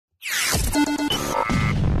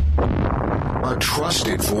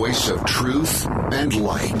trusted voice of truth and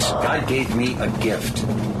light. God gave me a gift.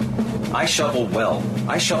 I shovel well.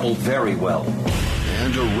 I shovel very well.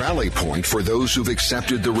 And a rally point for those who've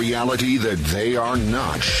accepted the reality that they are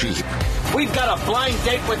not sheep. We've got a blind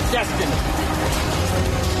date with destiny.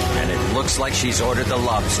 And it looks like she's ordered the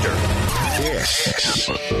lobster. This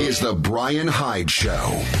is the Brian Hyde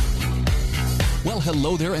Show. Well,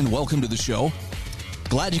 hello there and welcome to the show.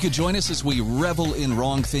 Glad you could join us as we revel in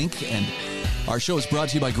wrong think. And our show is brought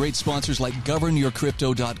to you by great sponsors like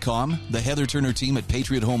GovernYourCrypto.com, the Heather Turner team at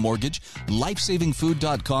Patriot Home Mortgage,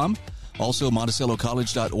 LifesavingFood.com, also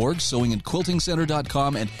MonticelloCollege.org,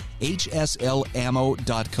 SewingAndQuiltingCenter.com, and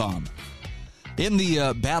HSLAmmo.com. In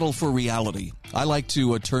the battle for reality, I like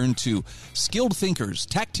to turn to skilled thinkers,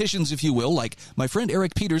 tacticians, if you will, like my friend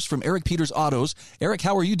Eric Peters from Eric Peters Autos. Eric,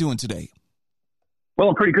 how are you doing today? Well,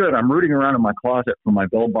 I'm pretty good. I'm rooting around in my closet for my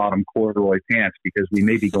bell-bottom corduroy pants because we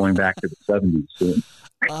may be going back to the 70s soon.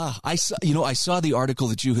 I saw the article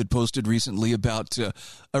that you had posted recently about a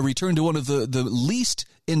return to one of the least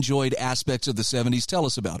enjoyed aspects of the 70s. Tell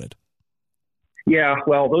us about it. Yeah,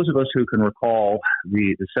 well, those of us who can recall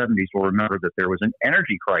the 70s will remember that there was an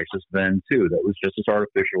energy crisis then, too, that was just as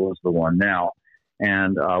artificial as the one now.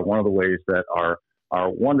 And one of the ways that our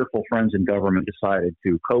wonderful friends in government decided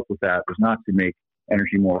to cope with that was not to make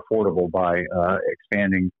energy more affordable by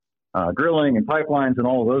expanding drilling and pipelines and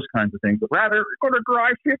all of those kinds of things, but rather we're going to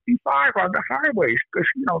drive 55 on the highways because,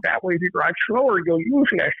 that way if you drive slower, you'll use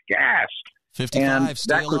less gas. 55, and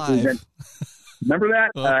stay alive. Remember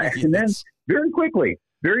that? Yes. And then very quickly,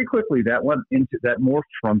 that went into that morphed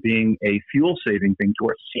from being a fuel-saving thing to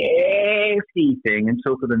a safety thing. And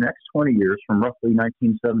so for the next 20 years, from roughly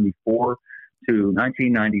 1974 to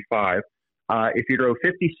 1995, if you drove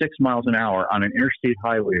 56 miles an hour on an interstate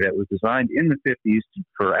highway that was designed in the 50s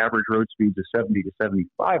for average road speeds of 70 to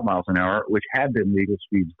 75 miles an hour, which had been legal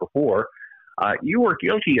speeds before, you were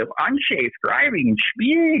guilty of unsafe driving and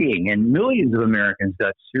speeding, and millions of Americans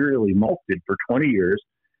got serially mulcted for 20 years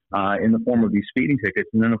in the form of these speeding tickets.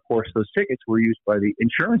 And then, of course, those tickets were used by the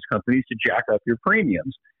insurance companies to jack up your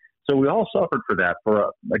premiums. So we all suffered for that for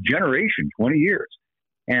a generation, 20 years.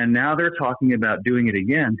 And now they're talking about doing it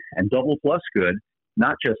again and double plus good.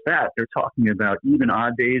 Not just that, they're talking about even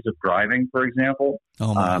odd days of driving, for example,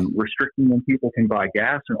 restricting when people can buy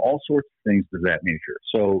gas and all sorts of things of that nature.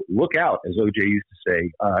 So look out, as OJ used to say,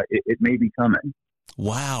 it may be coming.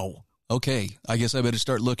 Wow. Okay. I guess I better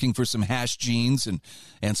start looking for some hash jeans and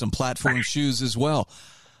some platform shoes as well.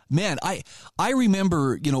 Man, I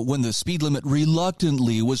remember, when the speed limit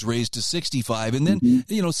reluctantly was raised to 65 and then,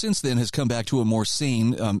 since then has come back to a more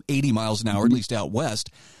sane 80 miles an hour, at least out west.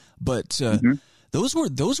 But those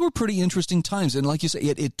were pretty interesting times. And like you say,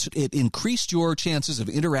 it increased your chances of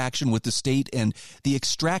interaction with the state and the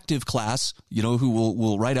extractive class, who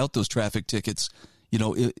will write out those traffic tickets.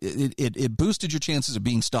 It boosted your chances of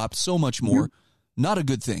being stopped so much more. Not a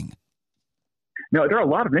good thing. No, there are a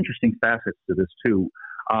lot of interesting facets to this, too.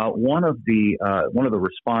 One of the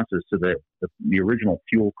responses to the original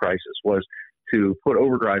fuel crisis was to put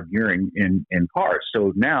overdrive gearing in cars.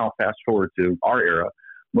 So now, fast forward to our era,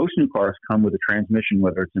 most new cars come with a transmission,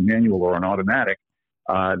 whether it's a manual or an automatic,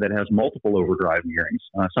 that has multiple overdrive gearings.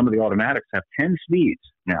 Some of the automatics have 10 speeds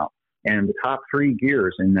now, and the top 3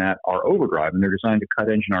 gears in that are overdrive, and they're designed to cut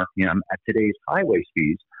engine RPM at today's highway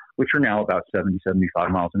speeds, which are now about 70,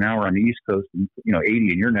 75 miles an hour on the East Coast and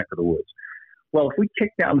 80 in your neck of the woods. Well, if we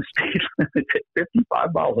kick down the speed limit to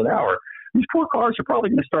 55 miles an hour, these poor cars are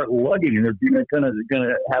probably going to start lugging, and they're going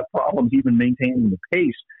to have problems even maintaining the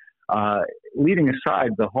pace. Leaving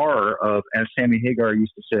aside the horror of, as Sammy Hagar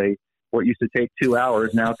used to say, what used to take 2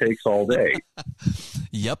 hours now takes all day.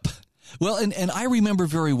 Yep. Well, and I remember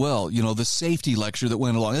very well, the safety lecture that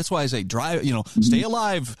went along. That's why I say drive, stay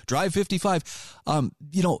alive, drive 55.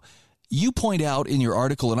 You point out in your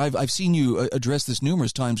article, and I've seen you address this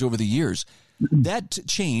numerous times over the years, that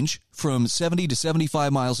change from 70 to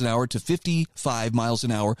 75 miles an hour to 55 miles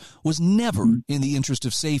an hour was never in the interest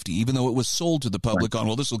of safety, even though it was sold to the public on,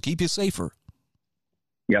 well, this will keep you safer.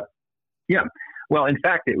 Yep. Yeah. Well, in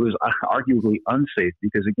fact, it was arguably unsafe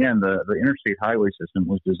because, again, the interstate highway system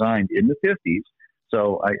was designed in the 50s.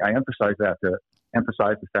 So I emphasize that to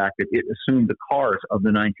emphasize the fact that it assumed the cars of the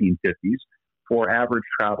 1950s for average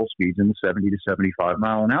travel speeds in the 70 to 75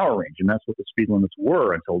 mile an hour range. And that's what the speed limits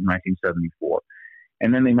were until 1974.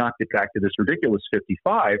 And then they knocked it back to this ridiculous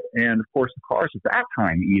 55. And of course, the cars at that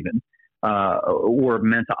time even were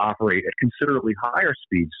meant to operate at considerably higher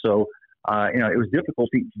speeds. So, it was difficult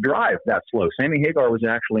to drive that slow. Sammy Hagar was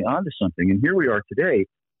actually onto something. And here we are today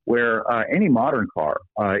where any modern car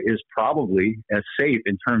is probably as safe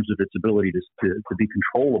in terms of its ability to be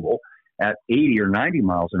controllable at 80 or 90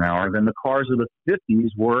 miles an hour than the cars of the 50s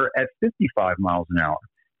were at 55 miles an hour.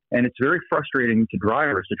 And it's very frustrating to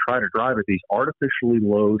drivers to try to drive at these artificially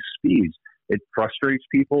low speeds. It frustrates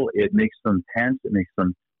people. It makes them tense. It makes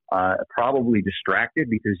them probably distracted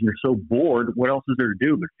because you're so bored. What else is there to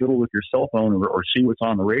do but fiddle with your cell phone or see what's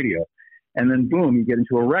on the radio? And then, boom, you get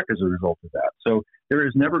into a wreck as a result of that. So there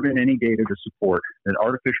has never been any data to support that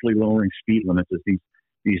artificially lowering speed limits, as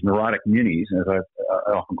these neurotic munis, as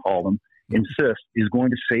I often call them, insist is going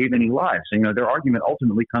to save any lives. And, their argument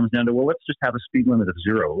ultimately comes down to, well, let's just have a speed limit of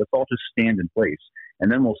 0. Let's all just stand in place, and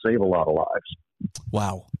then we'll save a lot of lives.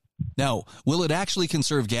 Wow. Now, will it actually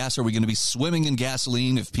conserve gas? Are we going to be swimming in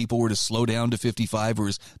gasoline if people were to slow down to 55, or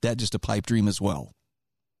is that just a pipe dream as well?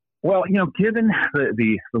 Well, given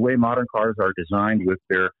the way modern cars are designed with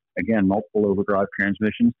their, again, multiple overdrive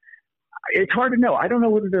transmissions, it's hard to know. I don't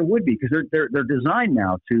know whether there would be, because they're designed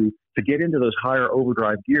now to get into those higher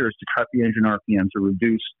overdrive gears to cut the engine RPM to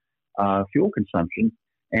reduce fuel consumption.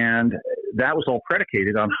 And that was all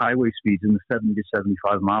predicated on highway speeds in the 70 to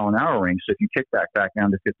 75 mile an hour range. So if you kick that back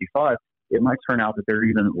down to 55, it might turn out that they're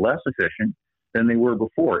even less efficient than they were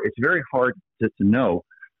before. It's very hard to know.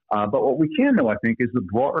 But what we can know, I think, is the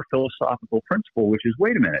broader philosophical principle, which is,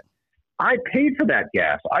 wait a minute, I paid for that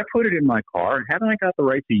gas. I put it in my car. Haven't I got the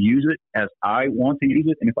right to use it as I want to use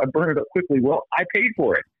it? And if I burn it up quickly, well, I paid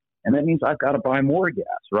for it. And that means I've got to buy more gas,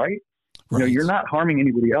 right? Right. You're not harming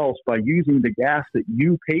anybody else by using the gas that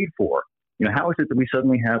you paid for. How is it that we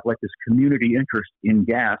suddenly have like this community interest in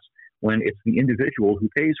gas when it's the individual who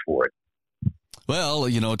pays for it? Well,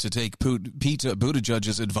 to take Pete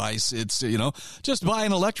Buttigieg's advice, it's, just buy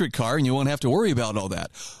an electric car and you won't have to worry about all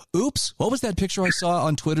that. Oops. What was that picture I saw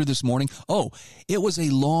on Twitter this morning? Oh, it was a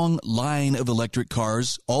long line of electric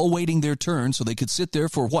cars all waiting their turn so they could sit there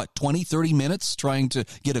for 20, 30 minutes trying to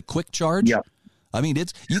get a quick charge? Yeah. I mean,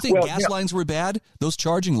 you think gas lines were bad? Those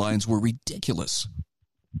charging lines were ridiculous.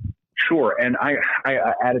 Sure. And I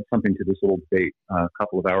added something to this little debate a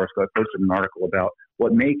couple of hours ago. I posted an article about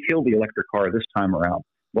what may kill the electric car this time around.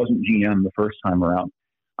 It wasn't GM the first time around.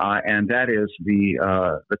 And that is the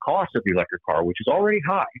cost of the electric car, which is already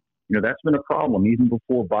high. That's been a problem even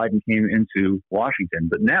before Biden came into Washington.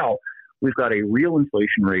 But now we've got a real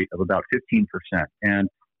inflation rate of about 15%. And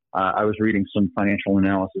I was reading some financial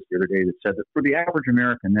analysis the other day that said that for the average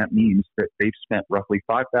American, that means that they've spent roughly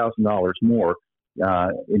 $5,000 more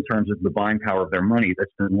in terms of the buying power of their money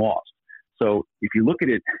that's been lost. So if you look at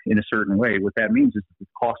it in a certain way, what that means is that the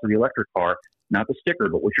cost of the electric car, not the sticker,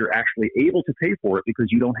 but what you're actually able to pay for it because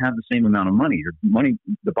you don't have the same amount of money. Your money,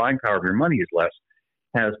 the buying power of your money is less,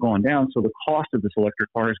 has gone down. So the cost of this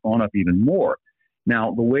electric car has gone up even more.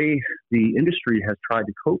 Now, the way the industry has tried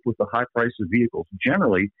to cope with the high price of vehicles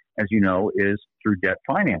generally, as you know, is through debt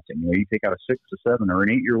financing. You take out a 6, a 7, or an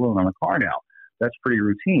 8-year loan on a car now. That's pretty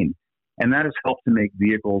routine. And that has helped to make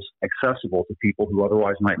vehicles accessible to people who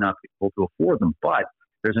otherwise might not be able to afford them. But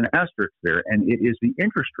there's an asterisk there, and it is the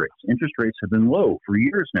interest rates. Interest rates have been low for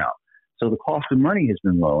years now. So the cost of money has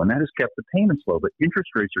been low, and that has kept the payments low. But interest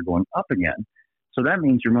rates are going up again. So that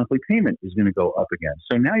means your monthly payment is going to go up again.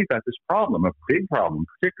 So now you've got this problem, a big problem,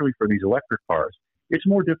 particularly for these electric cars. It's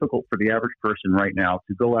more difficult for the average person right now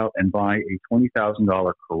to go out and buy a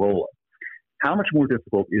 $20,000 Corolla. How much more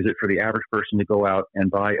difficult is it for the average person to go out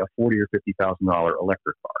and buy a $40,000 or $50,000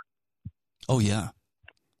 electric car? Oh, yeah.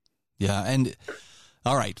 Yeah. And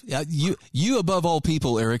all right. You above all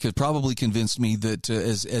people, Eric, have probably convinced me that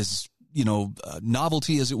as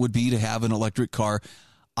novelty as it would be to have an electric car,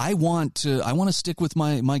 I want to stick with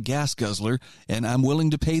my gas guzzler, and I'm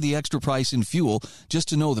willing to pay the extra price in fuel just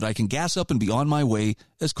to know that I can gas up and be on my way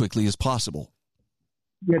as quickly as possible.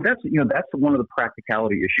 Yeah, that's one of the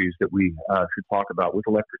practicality issues that we should talk about with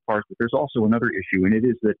electric cars. But there's also another issue, and it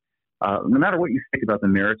is that no matter what you think about the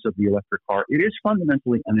merits of the electric car, it is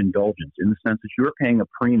fundamentally an indulgence in the sense that you're paying a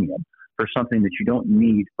premium for something that you don't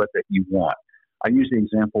need but that you want. I use the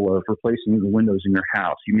example of replacing the windows in your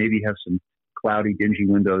house. You maybe have some cloudy, dingy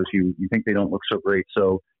windows. You think they don't look so great.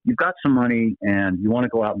 So you've got some money and you want to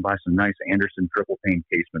go out and buy some nice Andersen triple pane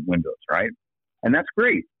casement windows, right? And that's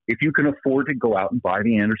great if you can afford to go out and buy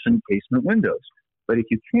the Andersen casement windows. But if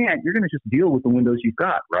you can't, you're going to just deal with the windows you've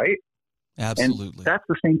got, right? Absolutely. And that's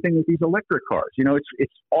the same thing with these electric cars.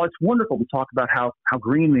 It's wonderful to talk about how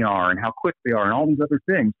green they are and how quick they are and all these other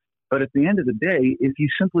things. But at the end of the day, if you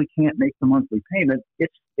simply can't make the monthly payment,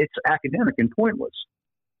 it's academic and pointless.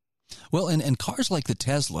 Well, and cars like the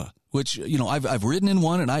Tesla, which, you know, I've ridden in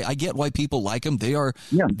one, and I get why people like them. They're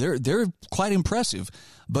quite impressive.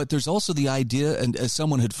 But there's also the idea, and as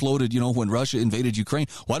someone had floated, you know, when Russia invaded Ukraine,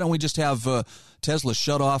 why don't we just have Tesla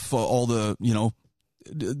shut off all the, you know,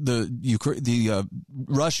 the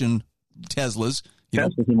Russian Teslas?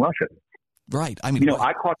 Teslas in Russia. Right. I mean, you know,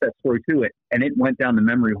 I caught that story too, and it went down the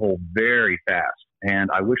memory hole very fast.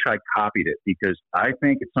 And I wish I copied it, because I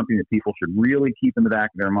think it's something that people should really keep in the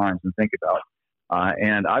back of their minds and think about.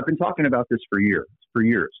 And I've been talking about this for years.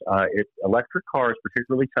 It's electric cars,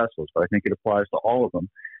 particularly Teslas, but I think it applies to all of them.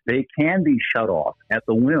 They can be shut off at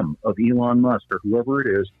the whim of Elon Musk or whoever it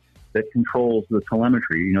is that controls the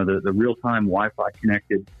telemetry, you know, the real-time Wi-Fi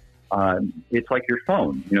connected. It's like your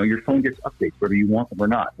phone. You know, your phone gets updates whether you want them or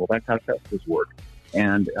not. Well, that's how Teslas work.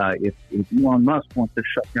 And if Elon Musk wants to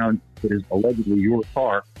shut down what is allegedly your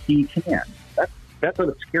car, he can. That's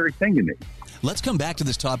a scary thing to me. Let's come back to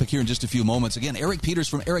this topic here in just a few moments. Again, Eric Peters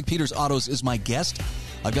from Eric Peters Autos is my guest.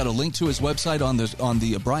 I've got a link to his website on the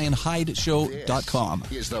BrianHydeShow.com.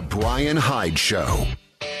 This is the Brian Hyde Show.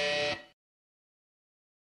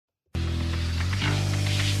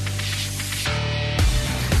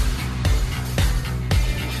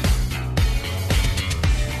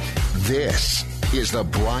 This is the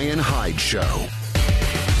Brian Hyde Show.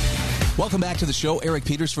 Welcome back to the show. Eric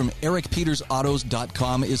Peters from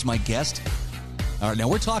EricPetersAutos.com is my guest. All right, now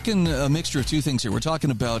we're talking a mixture of two things here. We're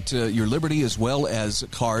talking about your Liberty as well as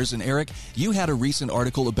cars. And Eric, you had a recent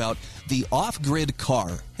article about the off-grid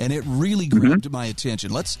car, and it really grabbed my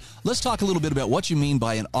attention. Let's talk a little bit about what you mean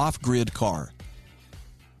by an off-grid car.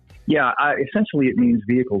 Yeah, essentially it means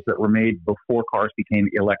vehicles that were made before cars became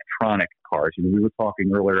electronic cars. You know, we were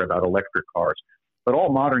talking earlier about electric cars, but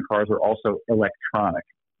all modern cars are also electronic.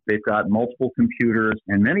 They've got multiple computers,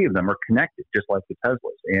 and many of them are connected, just like the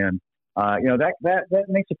Teslas. And you know, that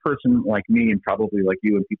makes a person like me, and probably like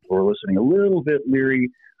you and people who are listening, a little bit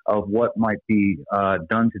leery of what might be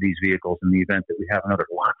done to these vehicles in the event that we have another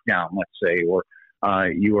lockdown, let's say, or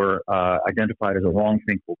you are identified as a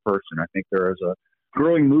wrong-thinkful person. I think there is a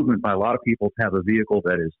growing movement by a lot of people to have a vehicle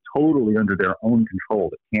that is totally under their own control,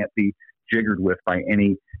 that can't be jiggered with by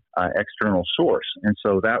any external source. And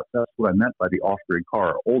so that's what I meant by the off-grid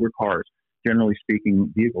car. Older cars, generally speaking,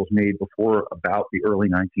 vehicles made before about the early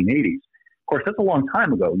 1980s. Of course, that's a long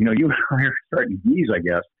time ago. You know, you and I are starting to use, I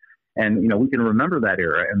guess, and, you know, we can remember that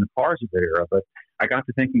era and the cars of that era. But I got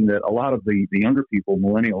to thinking that a lot of the younger people,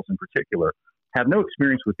 millennials in particular, have no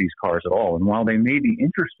experience with these cars at all. And while they may be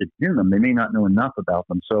interested in them, they may not know enough about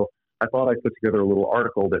them. So I thought I'd put together a little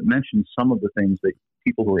article that mentions some of the things that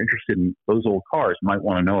people who are interested in those old cars might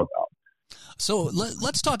want to know about. So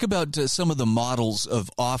let's talk about some of the models of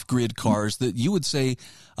off-grid cars that you would say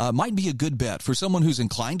might be a good bet for someone who's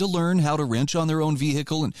inclined to learn how to wrench on their own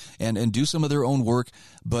vehicle and do some of their own work,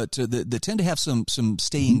 but that tend to have some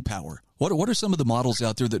staying power. What are some of the models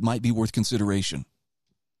out there that might be worth consideration?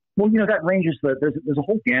 Well, you know, that ranges. There's a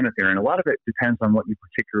whole gamut there, and a lot of it depends on what you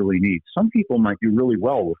particularly need. Some people might do really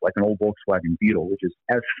well with like an old Volkswagen Beetle, which is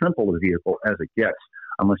as simple a vehicle as it gets,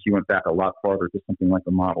 unless you went back a lot farther to something like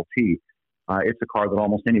the Model T. It's a car that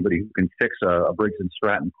almost anybody who can fix a Briggs &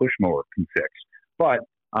 Stratton push mower can fix. But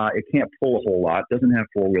it can't pull a whole lot, doesn't have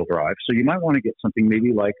four-wheel drive. So you might want to get something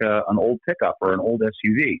maybe like an old pickup or an old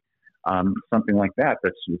SUV, something like that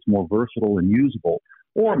that's more versatile and usable.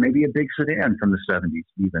 Or maybe a big sedan from the 70s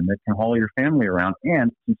even that can haul your family around.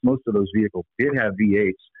 And since most of those vehicles did have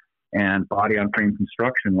V8s and body-on-frame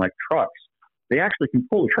construction like trucks, they actually can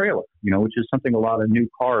pull a trailer, you know, which is something a lot of new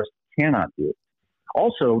cars cannot do.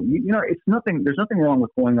 Also, you know, there's nothing wrong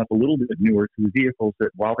with going up a little bit newer to vehicles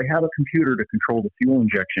that, while they have a computer to control the fuel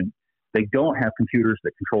injection, they don't have computers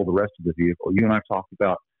that control the rest of the vehicle. You and I have talked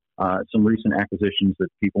about some recent acquisitions that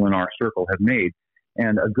people in our circle have made.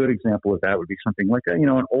 And a good example of that would be something like an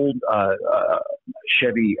old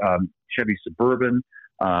Chevy Suburban,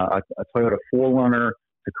 a Toyota 4Runner,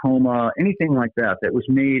 Tacoma, anything like that was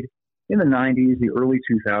made in the 90s, the early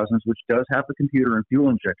 2000s, which does have the computer and fuel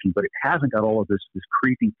injection, but it hasn't got all of this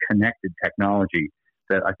creepy connected technology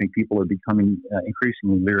that I think people are becoming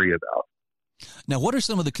increasingly leery about. Now, what are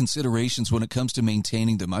some of the considerations when it comes to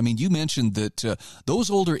maintaining them? I mean, you mentioned that those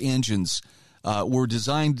older engines were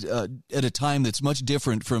designed at a time that's much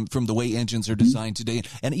different from the way engines are designed today,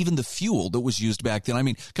 and even the fuel that was used back then. I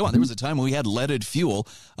mean, come on, there was a time when we had leaded fuel.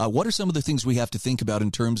 What are some of the things we have to think about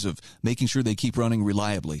in terms of making sure they keep running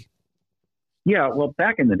reliably? Yeah, well,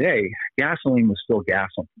 back in the day, gasoline was still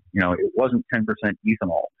gasoline. You know, it wasn't 10%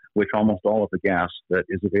 ethanol, which almost all of the gas that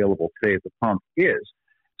is available today at the pump is.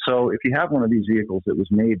 So if you have one of these vehicles that was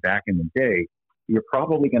made back in the day, you're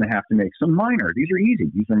probably going to have to make some minor. These are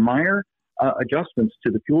easy. These are minor adjustments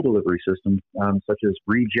to the fuel delivery system, such as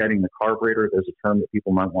rejetting the carburetor. There's a term that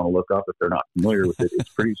people might want to look up if they're not familiar with it. It's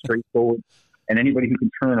pretty straightforward. And anybody who can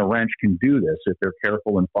turn a wrench can do this if they're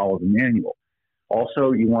careful and follow the manual.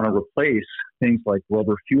 Also, you want to replace things like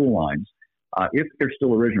rubber fuel lines if they're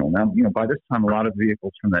still original. Now, by this time, a lot of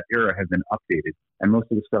vehicles from that era have been updated, and most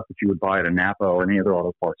of the stuff that you would buy at a Napa or any other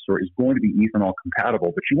auto parts store is going to be ethanol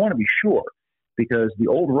compatible, but you want to be sure because the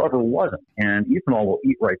old rubber wasn't, and ethanol will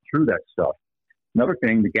eat right through that stuff. Another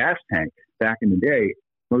thing, the gas tank, back in the day,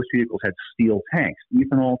 most vehicles had steel tanks.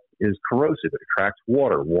 Ethanol is corrosive. It attracts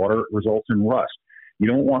water. Water results in rust. You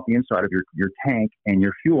don't want the inside of your tank and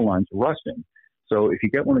your fuel lines rusting. So if you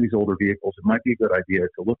get one of these older vehicles, it might be a good idea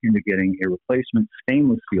to look into getting a replacement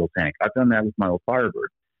stainless steel tank. I've done that with my old Firebird,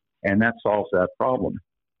 and that solves that problem.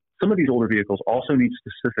 Some of these older vehicles also need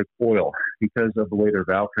specific oil because of the way their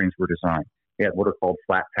valve trains were designed. They had what are called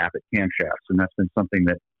flat tappet camshafts, and that's been something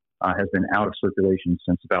that has been out of circulation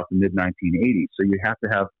since about the mid-1980s. So you have to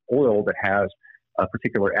have oil that has a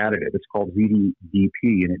particular additive. It's called VDP,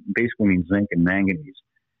 and it basically means zinc and manganese.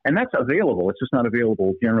 And that's available. It's just not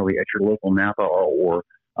available generally at your local Napa or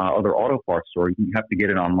other auto parts store. You have to get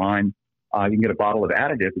it online. You can get a bottle of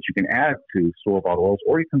additive that you can add to store-bought oils,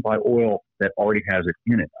 or you can buy oil that already has it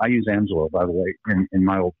in it. I use Amsoil, by the way, in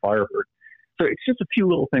my old Firebird. So it's just a few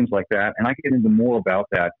little things like that, and I get into more about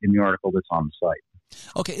that in the article that's on the site.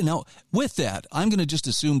 Okay, now with that, I'm going to just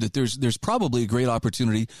assume that there's probably a great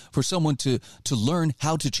opportunity for someone to learn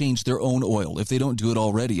how to change their own oil if they don't do it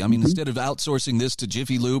already. I mean, instead of outsourcing this to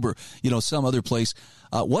Jiffy Lube or some other place,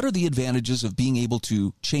 what are the advantages of being able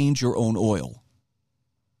to change your own oil?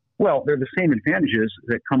 Well, they're the same advantages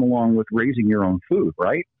that come along with raising your own food,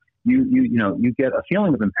 right? You get a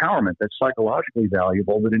feeling of empowerment that's psychologically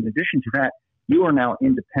valuable, but in addition to that, you are now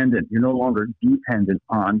independent. You're no longer dependent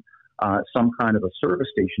on some kind of a service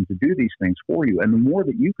station to do these things for you. And the more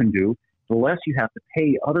that you can do, the less you have to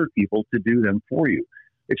pay other people to do them for you.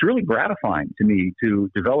 It's really gratifying to me to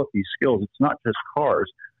develop these skills. It's not just cars.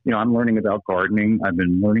 I'm learning about gardening. I've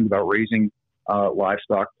been learning about raising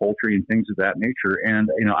livestock, poultry, and things of that nature. And,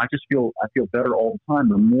 I feel better all the time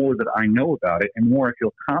the more that I know about it and the more I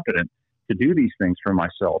feel confident to do these things for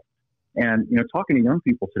myself. And, talking to young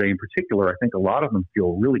people today in particular, I think a lot of them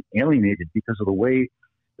feel really alienated because of the way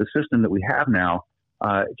the system that we have now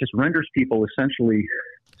just renders people essentially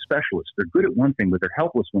specialists. They're good at one thing, but they're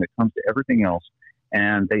helpless when it comes to everything else.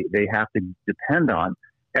 And they have to depend on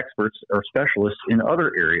experts or specialists in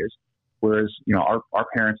other areas. Whereas, our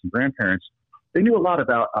parents and grandparents, they knew a lot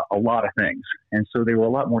about a lot of things. And so they were a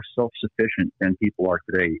lot more self-sufficient than people are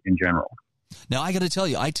today in general. Now, I got to tell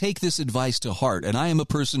you, I take this advice to heart, and I am a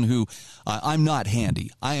person who I'm not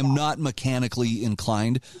handy. I am not mechanically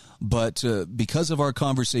inclined, but because of our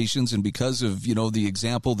conversations and because of, the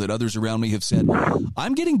example that others around me have set,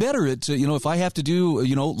 I'm getting better at, if I have to do,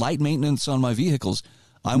 light maintenance on my vehicles,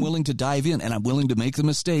 I'm willing to dive in and I'm willing to make the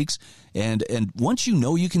mistakes. And once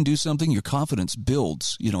you can do something, your confidence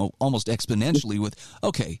builds, almost exponentially with,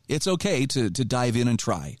 okay, it's okay to dive in and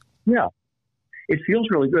try. Yeah. It feels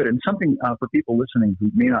really good. And something for people listening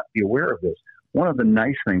who may not be aware of this, one of the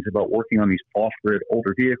nice things about working on these off-grid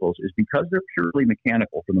older vehicles is because they're purely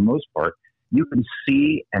mechanical for the most part, you can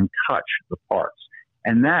see and touch the parts.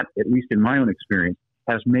 And that, at least in my own experience,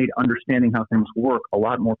 has made understanding how things work a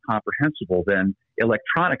lot more comprehensible than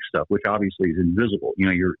electronic stuff, which obviously is invisible.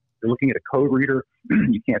 You're looking at a code reader,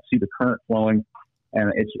 you can't see the current flowing,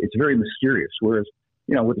 and it's very mysterious. Whereas,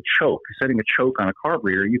 with a choke, setting a choke on a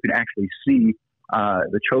carburetor, you can actually see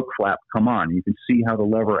the choke flap come on. You can see how the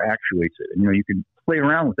lever actuates it. And, you can play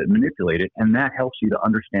around with it, manipulate it, and that helps you to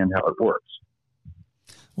understand how it works.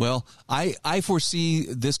 Well, I foresee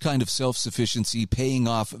this kind of self-sufficiency paying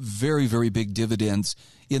off very, very big dividends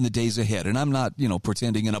in the days ahead. And I'm not,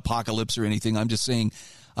 pretending an apocalypse or anything. I'm just saying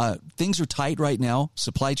things are tight right now.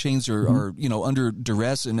 Supply chains are under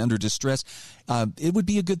duress and under distress. It would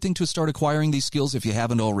be a good thing to start acquiring these skills if you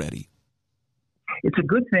haven't already. It's a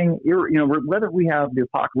good thing, whether we have the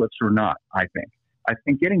apocalypse or not, I think. I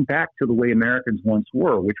think getting back to the way Americans once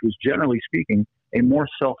were, which was generally speaking a more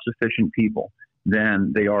self-sufficient people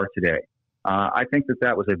than they are today. I think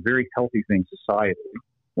that was a very healthy thing societally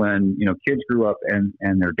when, kids grew up and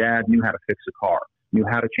their dad knew how to fix a car, knew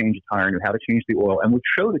how to change a tire, knew how to change the oil, and would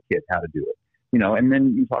show the kid how to do it. And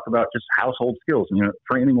then you talk about just household skills,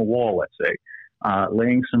 framing a wall, let's say,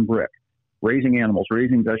 laying some brick, raising animals,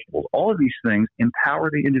 raising vegetables. All of these things empower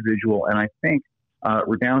the individual, and I think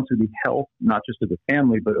redound to the health, not just of the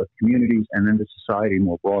family, but of communities and then to society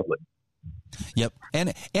more broadly. Yep.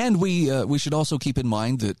 And we should also keep in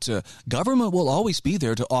mind that government will always be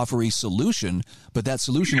there to offer a solution, but that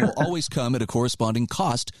solution will always come at a corresponding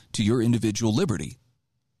cost to your individual liberty.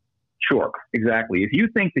 Sure, exactly. If you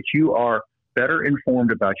think that you are better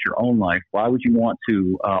informed about your own life, why would you want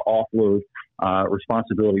to offload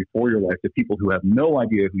responsibility for your life to people who have no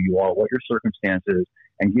idea who you are, what your circumstances,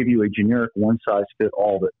 and give you a generic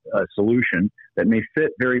one-size-fit-all solution that may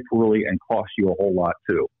fit very poorly and cost you a whole lot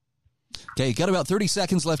too? Okay, got about 30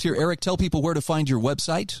 seconds left here. Eric, tell people where to find your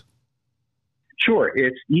website. Sure,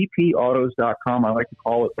 it's epautos.com. I like to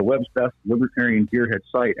call it the web's best libertarian gearhead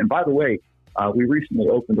site. And by the way, we recently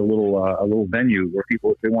opened a little venue where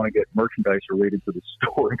people, if they want to get merchandise related to the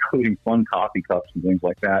store, including fun coffee cups and things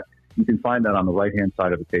like that, you can find that on the right-hand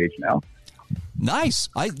side of the page now. Nice.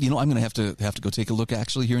 I'm going to have to go take a look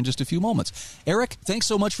actually here in just a few moments. Eric, thanks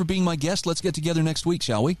so much for being my guest. Let's get together next week,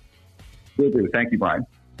 shall we? Will do. Thank you, Brian.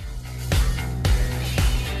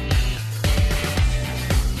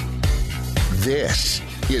 This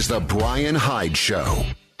is the Brian Hyde Show.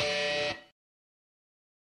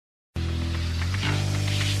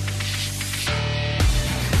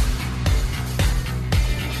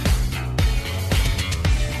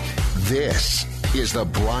 This is the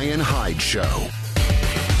Brian Hyde Show.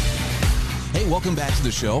 Hey, welcome back to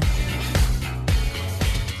the show.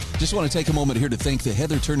 Just want to take a moment here to thank the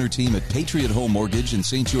Heather Turner team at Patriot Home Mortgage in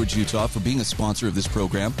St. George, Utah for being a sponsor of this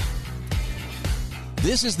program.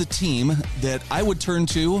 This is the team that I would turn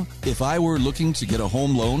to if I were looking to get a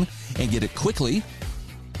home loan and get it quickly.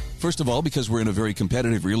 First of all, because we're in a very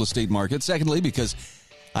competitive real estate market. Secondly, because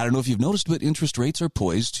I don't know if you've noticed, but interest rates are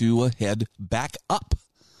poised to head back up.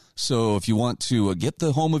 So if you want to get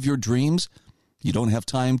the home of your dreams, you don't have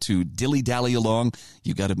time to dilly-dally along.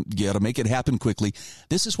 You got to make it happen quickly.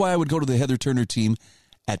 This is why I would go to the Heather Turner team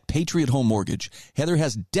at Patriot Home Mortgage. Heather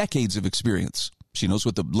has decades of experience. She knows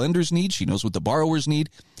what the lenders need. She knows what the borrowers need.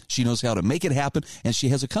 She knows how to make it happen. And she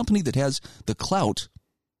has a company that has the clout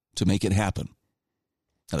to make it happen.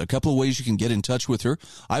 Now, there are a couple of ways you can get in touch with her.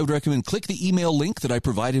 I would recommend click the email link that I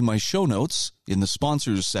provide in my show notes in the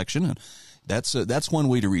sponsors section. That's one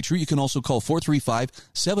way to reach her. You can also call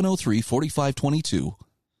 435-703-4522.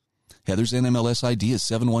 Heather's NMLS ID is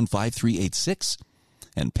 715386.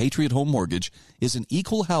 And Patriot Home Mortgage is an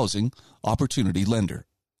equal housing opportunity lender.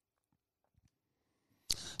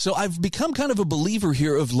 So I've become kind of a believer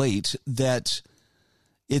here of late that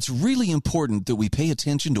it's really important that we pay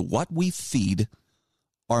attention to what we feed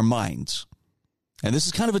our minds. And this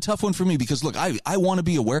is kind of a tough one for me because, look, I want to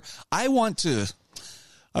be aware. I want to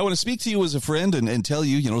speak to you as a friend and tell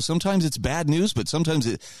you, sometimes it's bad news, but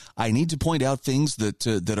sometimes I need to point out things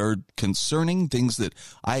that are concerning, things that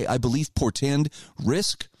I believe portend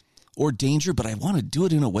risk or danger, but I want to do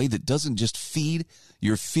it in a way that doesn't just feed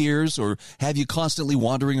your fears or have you constantly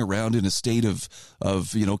wandering around in a state of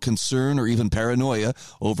concern or even paranoia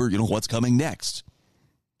over, what's coming next,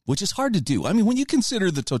 which is hard to do. I mean, when you consider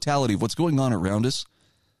the totality of what's going on around us,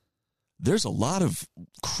 there's a lot of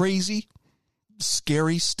crazy,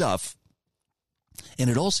 scary stuff, and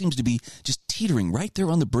it all seems to be just teetering right there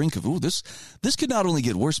on the brink of, this could not only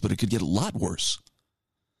get worse, but it could get a lot worse.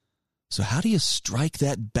 So how do you strike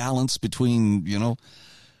that balance between,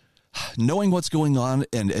 knowing what's going on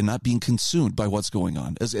and not being consumed by what's going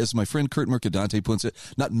on? As my friend Kurt Mercadante puts it,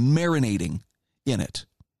 not marinating in it.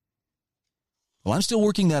 Well, I'm still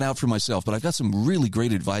working that out for myself, but I've got some really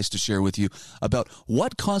great advice to share with you about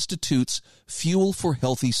what constitutes fuel for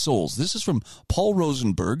healthy souls. This is from Paul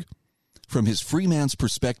Rosenberg from his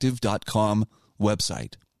freemansperspective.com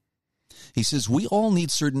website. He says, we all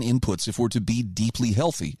need certain inputs if we're to be deeply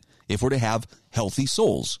healthy, if we're to have healthy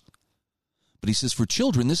souls. But he says for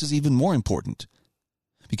children, this is even more important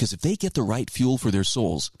because if they get the right fuel for their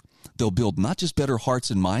souls, they'll build not just better hearts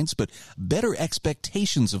and minds, but better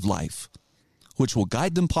expectations of life, which will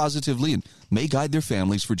guide them positively and may guide their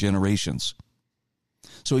families for generations.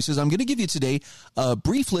 So he says, I'm going to give you today a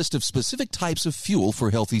brief list of specific types of fuel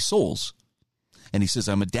for healthy souls. And he says,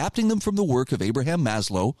 I'm adapting them from the work of Abraham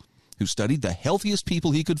Maslow, who studied the healthiest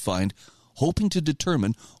people he could find, hoping to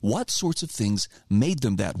determine what sorts of things made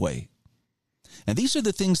them that way. And these are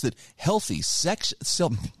the things that healthy,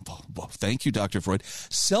 thank you, Dr. Freud,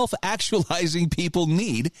 self-actualizing people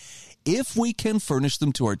need. If we can furnish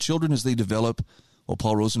them to our children as they develop, well,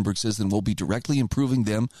 Paul Rosenberg says, then we'll be directly improving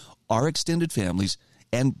them, our extended families,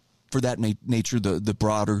 and for that nature, the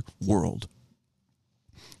broader world.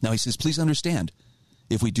 Now, he says, please understand,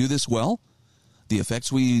 if we do this well, the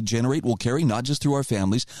effects we generate will carry not just through our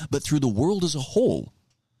families, but through the world as a whole,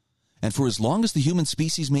 and for as long as the human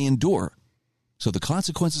species may endure. So the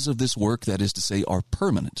consequences of this work, that is to say, are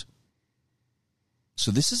permanent.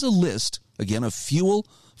 So this is a list, again, of fuel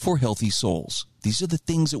for healthy souls. These are the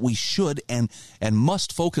things that we should and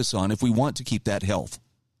must focus on if we want to keep that health.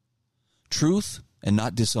 Truth and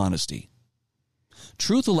not dishonesty.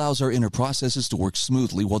 Truth allows our inner processes to work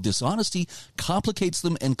smoothly, while dishonesty complicates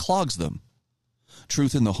them and clogs them.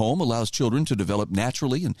 Truth in the home allows children to develop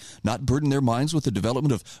naturally and not burden their minds with the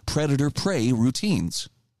development of predator-prey routines.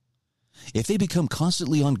 If they become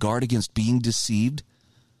constantly on guard against being deceived,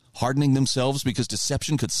 hardening themselves because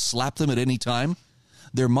deception could slap them at any time,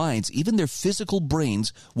 their minds, even their physical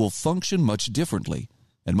brains, will function much differently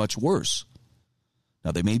and much worse.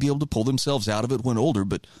 Now, they may be able to pull themselves out of it when older,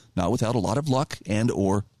 but not without a lot of luck and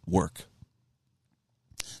or work.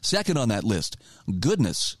 Second on that list,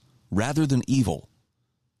 goodness rather than evil.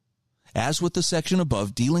 As with the section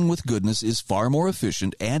above, dealing with goodness is far more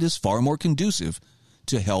efficient and is far more conducive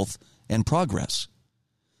to health and progress.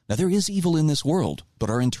 Now, there is evil in this world, but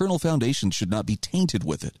our internal foundation should not be tainted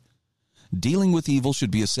with it. Dealing with evil should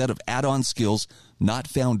be a set of add-on skills, not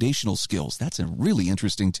foundational skills. That's a really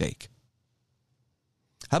interesting take.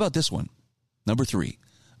 How about this one? Number 3,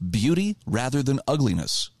 beauty rather than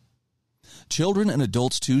ugliness. Children and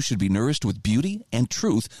adults, too, should be nourished with beauty and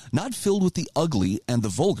truth, not filled with the ugly and the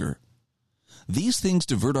vulgar. These things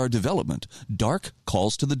divert our development. Dark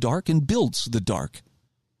calls to the dark and builds the dark.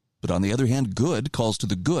 But on the other hand, good calls to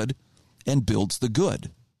the good and builds the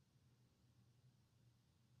good.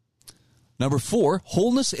 Number 4,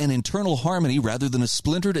 wholeness and internal harmony rather than a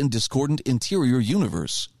splintered and discordant interior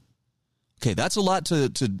universe. Okay, that's a lot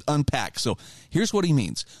to unpack. So here's what he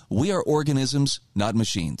means. We are organisms, not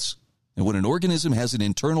machines. And when an organism has an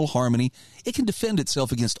internal harmony, it can defend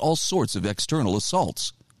itself against all sorts of external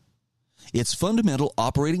assaults. Its fundamental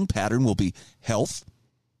operating pattern will be health,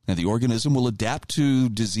 and the organism will adapt to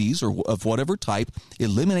disease or of whatever type,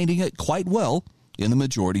 eliminating it quite well in the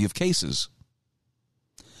majority of cases.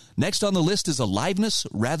 Next on the list is aliveness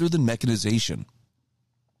rather than mechanization.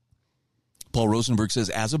 Paul Rosenberg says,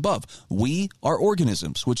 as above, we are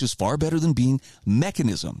organisms, which is far better than being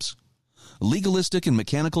mechanisms. Legalistic and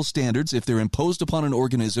mechanical standards, if they're imposed upon an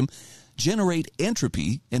organism, generate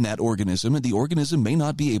entropy in that organism, and the organism may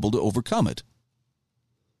not be able to overcome it.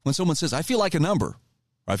 When someone says, I feel like a number,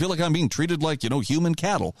 or I feel like I'm being treated like, human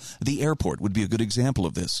cattle, the airport would be a good example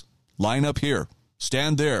of this. Line up here,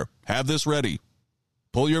 stand there, have this ready,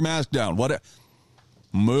 pull your mask down, whatever.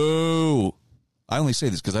 Moo. I only say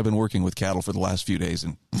this because I've been working with cattle for the last few days,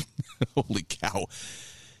 and holy cow,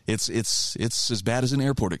 it's as bad as an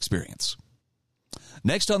airport experience.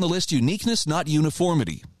 Next on the list, uniqueness, not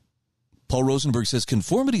uniformity. Paul Rosenberg says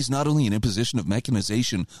conformity is not only an imposition of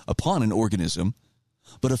mechanization upon an organism,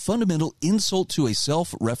 but a fundamental insult to a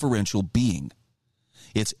self-referential being.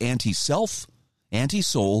 It's anti-self,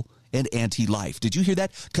 anti-soul, and anti-life. Did you hear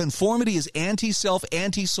that? Conformity is anti-self,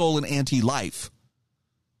 anti-soul, and anti-life.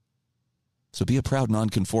 So be a proud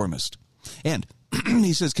nonconformist. And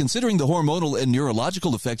he says, considering the hormonal and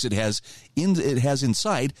neurological effects it has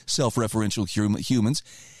inside self-referential humans,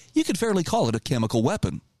 you could fairly call it a chemical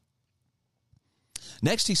weapon.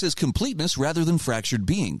 Next, he says completeness rather than fractured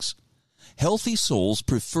beings. Healthy souls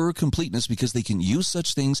prefer completeness because they can use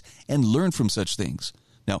such things and learn from such things.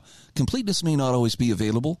 Now, completeness may not always be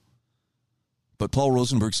available, but Paul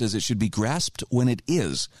Rosenberg says it should be grasped when it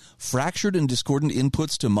is. Fractured and discordant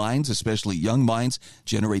inputs to minds, especially young minds,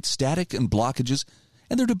 generate static and blockages,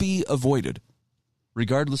 and they're to be avoided,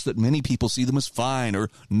 regardless that many people see them as fine or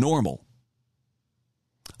normal.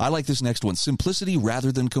 I like this next one, simplicity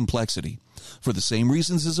rather than complexity, for the same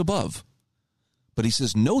reasons as above. But he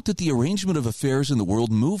says, note that the arrangement of affairs in the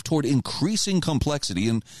world move toward increasing complexity,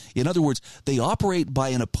 and in other words, they operate by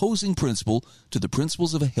an opposing principle to the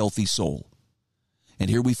principles of a healthy soul. And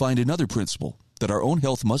here we find another principle, that our own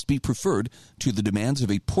health must be preferred to the demands of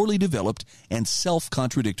a poorly developed and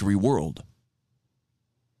self-contradictory world.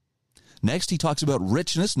 Next, he talks about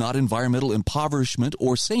richness, not environmental impoverishment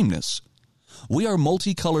or sameness. We are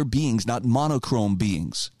multicolor beings, not monochrome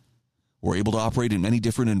beings. We're able to operate in many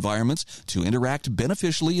different environments, to interact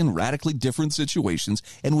beneficially in radically different situations,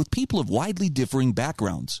 and with people of widely differing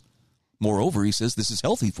backgrounds. Moreover, he says this is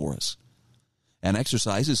healthy for us. And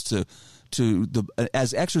exercise is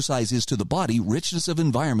as exercise is to the body, richness of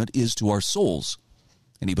environment is to our souls.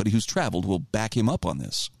 Anybody who's traveled will back him up on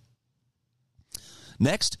this.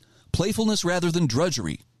 Next, playfulness rather than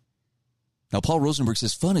drudgery. Now, Paul Rosenberg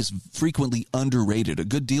says fun is frequently underrated. A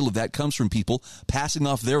good deal of that comes from people passing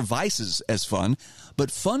off their vices as fun,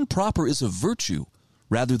 but fun proper is a virtue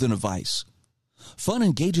rather than a vice. Fun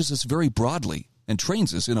engages us very broadly and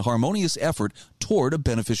trains us in a harmonious effort toward a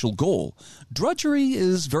beneficial goal. Drudgery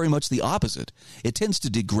is very much the opposite. It tends to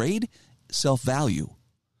degrade self-value.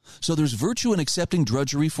 So there's virtue in accepting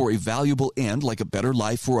drudgery for a valuable end, like a better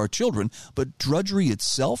life for our children, but drudgery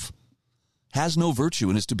itself has no virtue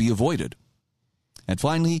and is to be avoided. And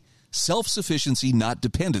finally, self-sufficiency, not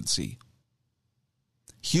dependency.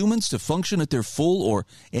 Humans, to function at their full or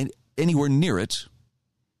anywhere near it,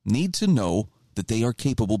 need to know that they are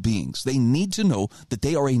capable beings. They need to know that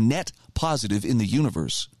they are a net positive in the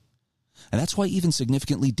universe. And that's why even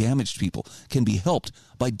significantly damaged people can be helped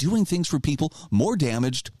by doing things for people more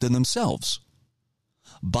damaged than themselves.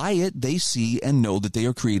 By it, they see and know that they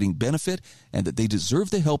are creating benefit and that they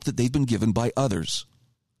deserve the help that they've been given by others.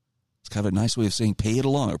 It's kind of a nice way of saying pay it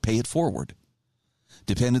along or pay it forward.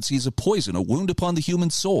 Dependency is a poison, a wound upon the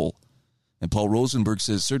human soul. And Paul Rosenberg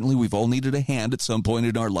says, certainly we've all needed a hand at some point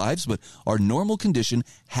in our lives, but our normal condition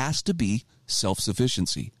has to be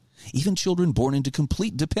self-sufficiency. Even children born into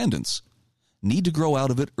complete dependence need to grow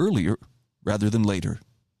out of it earlier rather than later.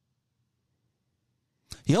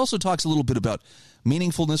 He also talks a little bit about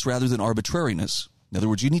meaningfulness rather than arbitrariness. In other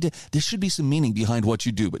words, there should be some meaning behind what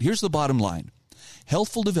you do. But here's the bottom line.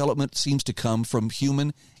 Healthful development seems to come from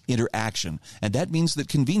human interaction. And that means that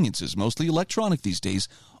conveniences, mostly electronic these days,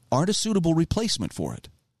 aren't a suitable replacement for it.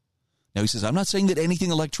 Now, he says, I'm not saying that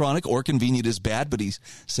anything electronic or convenient is bad, but he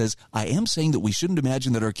says, I am saying that we shouldn't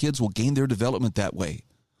imagine that our kids will gain their development that way,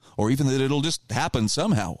 or even that it'll just happen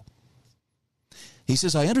somehow. He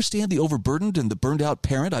says, I understand the overburdened and the burned out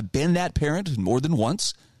parent. I've been that parent more than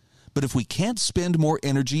once. But if we can't spend more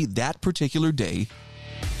energy that particular day,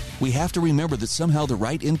 we have to remember that somehow the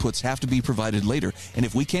right inputs have to be provided later. And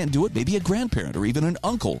if we can't do it, maybe a grandparent or even an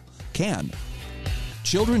uncle can.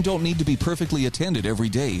 Children don't need to be perfectly attended every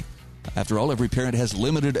day. After all, every parent has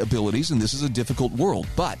limited abilities, and this is a difficult world.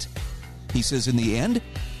 But, he says, in the end,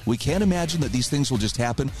 we can't imagine that these things will just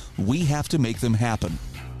happen. We have to make them happen.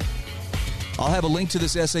 I'll have a link to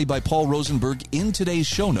this essay by Paul Rosenberg in today's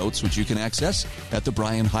show notes, which you can access at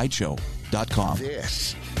thebrianhydeshow.com.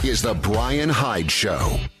 This is The Brian Hyde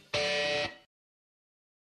Show.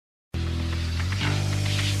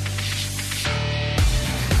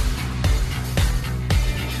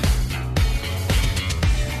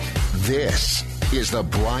 This is The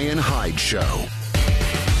Brian Hyde Show.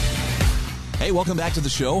 Hey, welcome back to the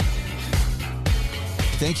show.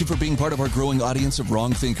 Thank you for being part of our growing audience of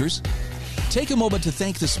wrong thinkers. Take a moment to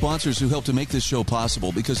thank the sponsors who help to make this show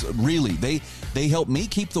possible, because really, they help me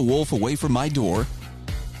keep the wolf away from my door,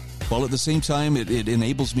 while at the same time, it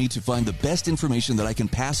enables me to find the best information that I can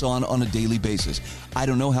pass on a daily basis. I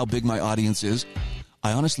don't know how big my audience is.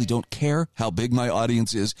 I honestly don't care how big my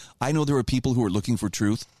audience is. I know there are people who are looking for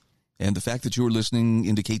truth, and the fact that you are listening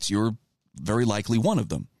indicates you're very likely one of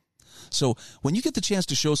them. So when you get the chance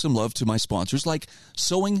to show some love to my sponsors, like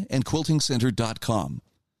sewingandquiltingcenter.com,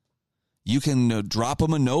 you can drop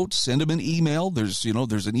them a note, send them an email. There's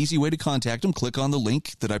an easy way to contact them. Click on the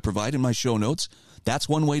link that I provide in my show notes. That's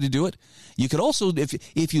one way to do it. You could also,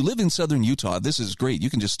 if you live in southern Utah, this is great.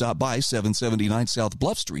 You can just stop by 779 South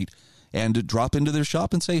Bluff Street and drop into their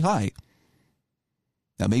shop and say hi.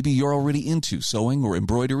 Now, maybe you're already into sewing or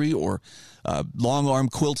embroidery or long arm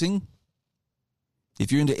quilting.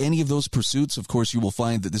 If you're into any of those pursuits, of course, you will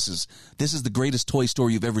find that this is the greatest toy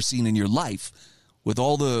store you've ever seen in your life, with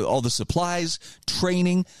all the supplies,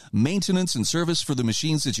 training, maintenance, and service for the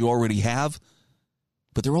machines that you already have.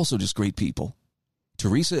 But they're also just great people.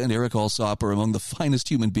 Teresa and Eric Alsop are among the finest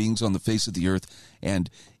human beings on the face of the earth. And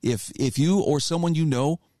if you or someone you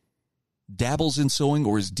know dabbles in sewing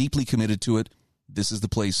or is deeply committed to it, this is the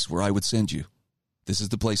place where I would send you. This is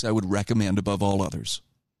the place I would recommend above all others.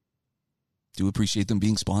 Do appreciate them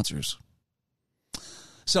being sponsors.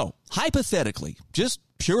 So, hypothetically, just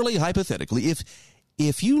purely hypothetically,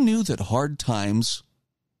 if you knew that hard times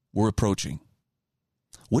were approaching,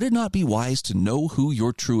 would it not be wise to know who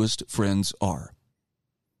your truest friends are?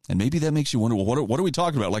 And maybe that makes you wonder, well, what are we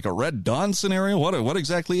talking about? Like a Red Dawn scenario? What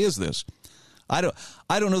exactly is this? I don't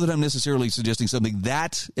know that I'm necessarily suggesting something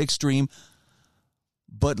that extreme,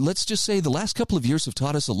 but let's just say the last couple of years have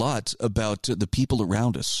taught us a lot about the people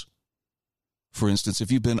around us. For instance,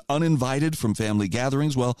 if you've been uninvited from family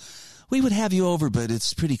gatherings, well, we would have you over, but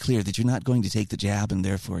it's pretty clear that you're not going to take the jab, and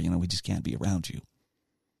therefore, we just can't be around you.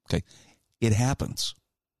 Okay, it happens.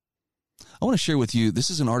 I want to share with you, this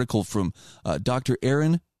is an article from Dr.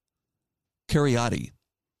 Aaron Kheriaty,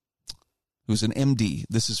 who's an MD.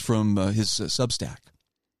 This is from his Substack.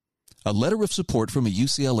 A letter of support from a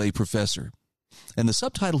UCLA professor. And the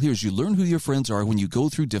subtitle here is, You Learn Who Your Friends Are When You Go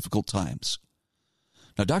Through Difficult Times.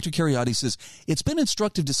 Now, Dr. Kheriaty says, it's been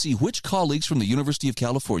instructive to see which colleagues from the University of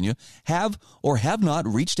California have or have not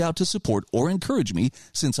reached out to support or encourage me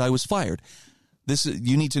since I was fired.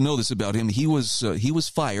 You need to know this about him. He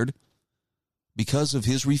was fired because of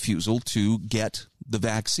his refusal to get the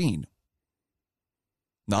vaccine.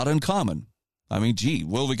 Not uncommon. I mean,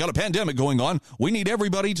 we got a pandemic going on. We need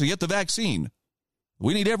everybody to get the vaccine.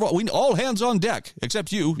 We need all hands on deck,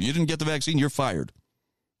 except you. You didn't get the vaccine, you're fired.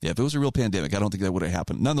 Yeah, if it was a real pandemic, I don't think that would have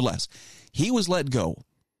happened. Nonetheless, he was let go.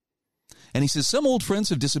 And he says, some old friends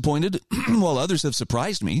have disappointed, while others have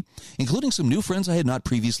surprised me, including some new friends I had not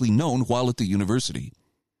previously known while at the university.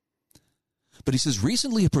 But he says,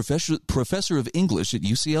 recently a professor of English at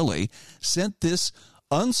UCLA sent this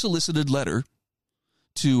unsolicited letter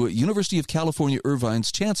to University of California,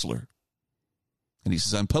 Irvine's chancellor. And he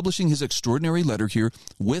says, I'm publishing his extraordinary letter here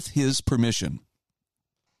with his permission.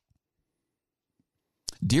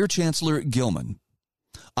 Dear Chancellor Gilman,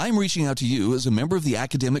 I'm reaching out to you as a member of the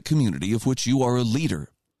academic community of which you are a leader.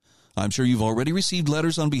 I'm sure you've already received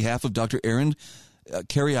letters on behalf of Dr. Aaron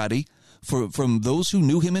Kheriaty from those who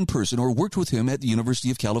knew him in person or worked with him at the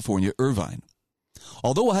University of California, Irvine.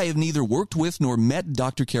 Although I have neither worked with nor met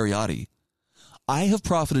Dr. Kheriaty, I have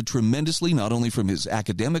profited tremendously not only from his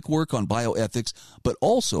academic work on bioethics, but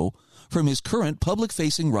also from his current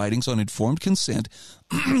public-facing writings on informed consent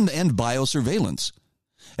and biosurveillance.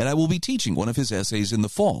 And I will be teaching one of his essays in the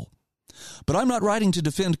fall. But I'm not writing to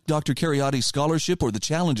defend Dr. Kheriaty's scholarship or the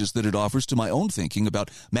challenges that it offers to my own thinking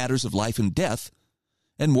about matters of life and death,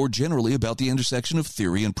 and more generally about the intersection of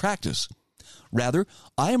theory and practice. Rather,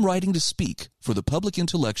 I am writing to speak for the public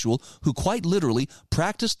intellectual who quite literally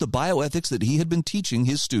practiced the bioethics that he had been teaching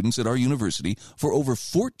his students at our university for over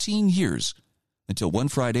 14 years, until one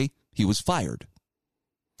Friday he was fired.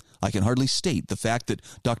 I can hardly state the fact that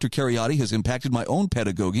Dr. Kheriaty has impacted my own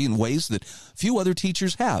pedagogy in ways that few other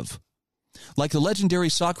teachers have. Like the legendary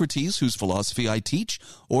Socrates, whose philosophy I teach,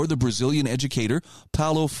 or the Brazilian educator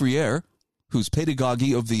Paulo Freire, whose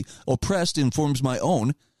pedagogy of the oppressed informs my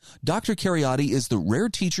own, Dr. Kheriaty is the rare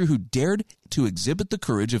teacher who dared to exhibit the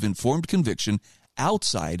courage of informed conviction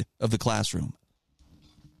outside of the classroom.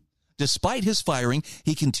 Despite his firing,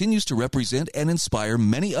 he continues to represent and inspire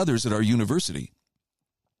many others at our university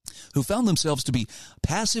who found themselves to be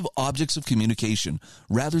passive objects of communication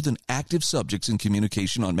rather than active subjects in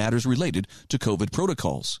communication on matters related to COVID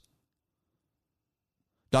protocols.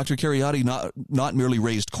 Dr. Kheriaty not merely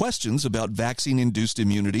raised questions about vaccine-induced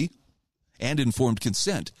immunity and informed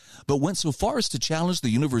consent, but went so far as to challenge the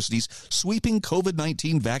university's sweeping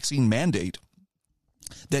COVID-19 vaccine mandate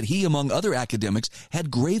that he, among other academics, had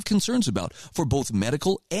grave concerns about for both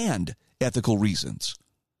medical and ethical reasons.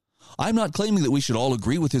 I'm not claiming that we should all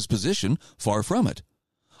agree with his position, far from it.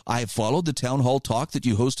 I have followed the town hall talk that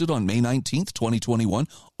you hosted on May 19th, 2021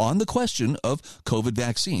 on the question of COVID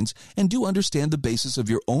vaccines and do understand the basis of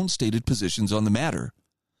your own stated positions on the matter.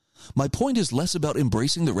 My point is less about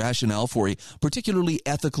embracing the rationale for a particularly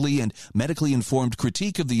ethically and medically informed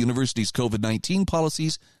critique of the university's COVID-19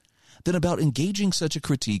 policies than about engaging such a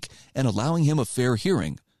critique and allowing him a fair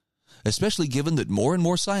hearing, especially given that more and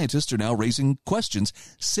more scientists are now raising questions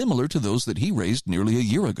similar to those that he raised nearly a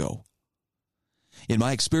year ago. In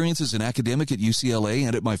my experience as an academic at UCLA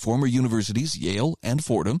and at my former universities, Yale and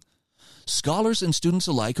Fordham, scholars and students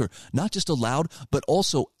alike are not just allowed, but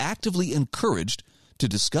also actively encouraged to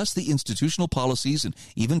discuss the institutional policies and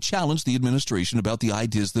even challenge the administration about the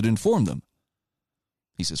ideas that inform them.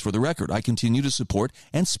 He says, for the record, I continue to support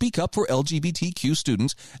and speak up for LGBTQ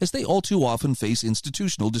students as they all too often face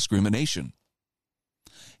institutional discrimination.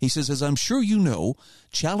 He says, as I'm sure you know,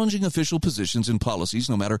 challenging official positions and policies,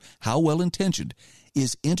 no matter how well-intentioned,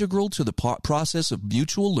 is integral to the process of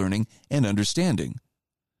mutual learning and understanding.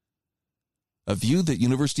 A view that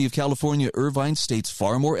University of California, Irvine states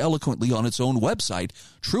far more eloquently on its own website,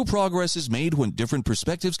 true progress is made when different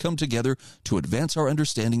perspectives come together to advance our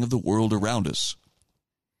understanding of the world around us.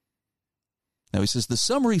 Now, he says, the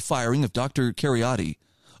summary firing of Dr. Kheriaty,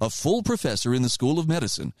 a full professor in the School of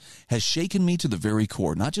Medicine, has shaken me to the very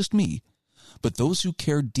core, not just me, but those who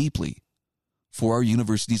care deeply for our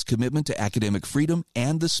university's commitment to academic freedom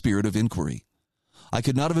and the spirit of inquiry. I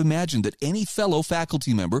could not have imagined that any fellow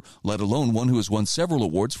faculty member, let alone one who has won several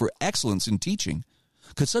awards for excellence in teaching,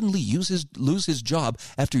 could suddenly lose his job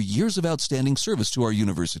after years of outstanding service to our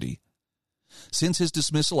university. Since his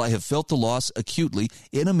dismissal, I have felt the loss acutely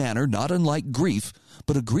in a manner not unlike grief,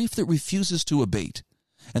 but a grief that refuses to abate,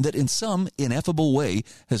 and that in some ineffable way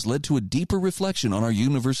has led to a deeper reflection on our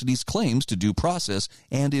university's claims to due process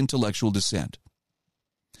and intellectual dissent.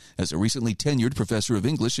 As a recently tenured professor of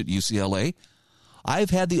English at UCLA,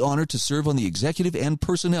 I've had the honor to serve on the executive and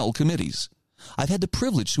personnel committees. I've had the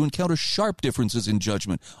privilege to encounter sharp differences in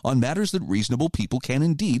judgment on matters that reasonable people can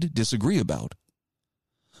indeed disagree about.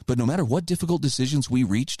 But no matter what difficult decisions we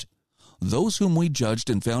reached, those whom we judged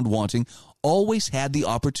and found wanting always had the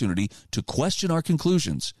opportunity to question our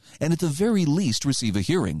conclusions and at the very least receive a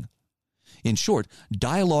hearing. In short,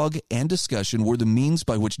 dialogue and discussion were the means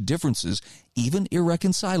by which differences, even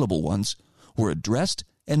irreconcilable ones, were addressed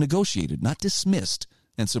and negotiated, not dismissed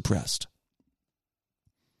and suppressed.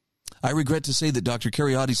 I regret to say that Dr.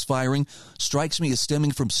 Cariati's firing strikes me as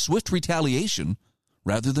stemming from swift retaliation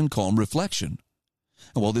rather than calm reflection.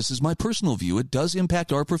 And while this is my personal view, it does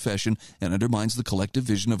impact our profession and undermines the collective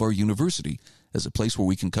vision of our university as a place where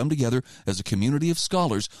we can come together as a community of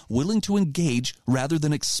scholars willing to engage rather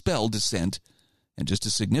than expel dissent, and just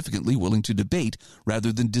as significantly willing to debate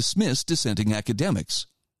rather than dismiss dissenting academics.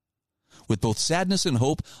 With both sadness and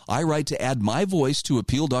hope, I write to add my voice to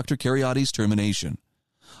appeal Dr. Cariati's termination.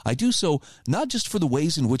 I do so not just for the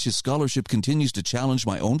ways in which his scholarship continues to challenge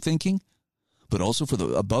my own thinking, but also for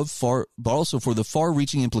the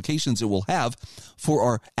far-reaching implications it will have for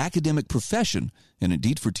our academic profession and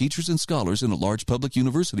indeed for teachers and scholars in a large public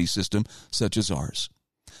university system such as ours.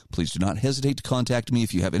 Please do not hesitate to contact me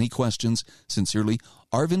if you have any questions. Sincerely,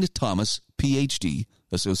 Arvind Thomas, Ph.D.,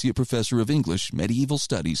 Associate Professor of English, Medieval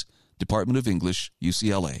Studies, Department of English,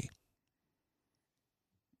 UCLA.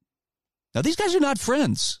 Now, these guys are not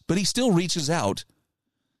friends, but he still reaches out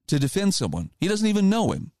to defend someone. He doesn't even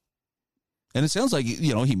know him. And it sounds like,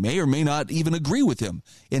 he may or may not even agree with him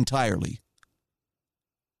entirely.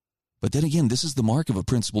 But then again, this is the mark of a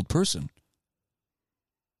principled person.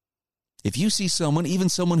 If you see someone, even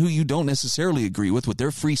someone who you don't necessarily agree with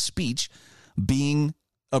their free speech being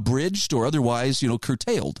abridged or otherwise,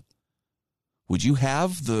 curtailed, would you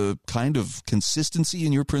have the kind of consistency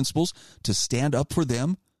in your principles to stand up for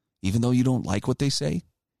them, even though you don't like what they say?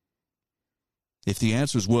 If the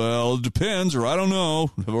answer is, well, it depends, or I don't know,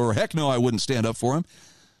 or heck no, I wouldn't stand up for him,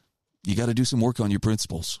 you got to do some work on your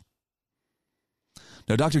principles.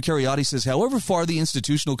 Now, Dr. Cariati says, however far the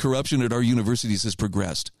institutional corruption at our universities has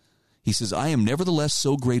progressed, he says, I am nevertheless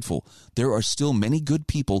so grateful there are still many good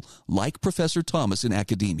people like Professor Thomas in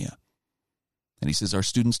academia. And he says, our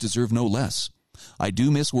students deserve no less. I do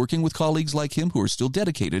miss working with colleagues like him who are still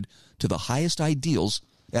dedicated to the highest ideals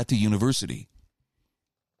at the university.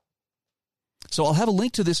 So I'll have a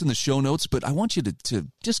link to this in the show notes, but I want you to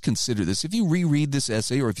just consider this. If you reread this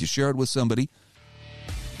essay or if you share it with somebody,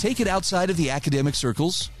 take it outside of the academic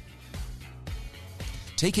circles.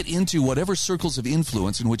 Take it into whatever circles of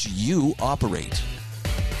influence in which you operate.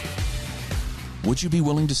 Would you be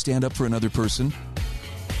willing to stand up for another person?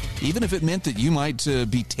 Even if it meant that you might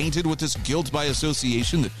be tainted with this guilt by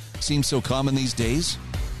association that seems so common these days?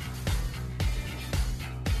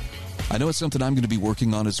 I know it's something I'm going to be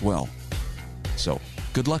working on as well. So,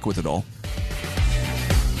 good luck with it all.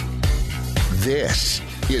 This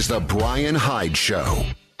is The Brian Hyde Show.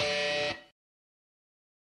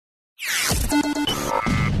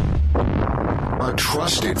 A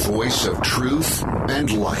trusted voice of truth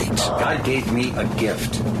and light. God gave me a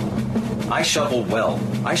gift. I shovel well.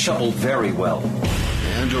 I shovel very well.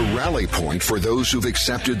 And a rally point for those who've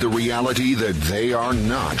accepted the reality that they are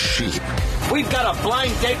not sheep. We've got a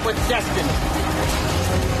blind date with destiny.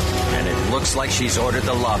 And it looks like she's ordered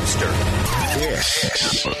the lobster.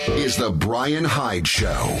 This is The Brian Hyde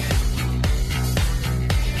Show.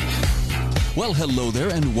 Well, hello there,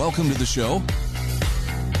 and welcome to the show.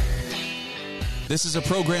 This is a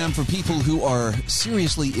program for people who are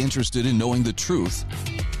seriously interested in knowing the truth,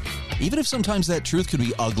 even if sometimes that truth can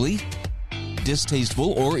be ugly,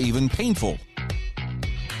 distasteful, or even painful.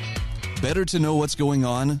 Better to know what's going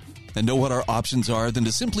on and know what our options are than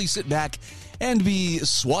to simply sit back and be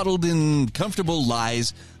swaddled in comfortable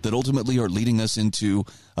lies that ultimately are leading us into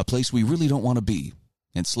a place we really don't want to be,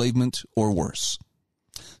 enslavement or worse.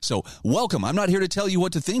 So, welcome. I'm not here to tell you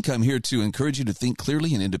what to think. I'm here to encourage you to think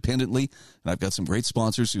clearly and independently. And I've got some great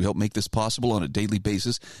sponsors who help make this possible on a daily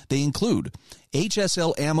basis. They include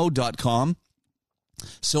hslammo.com,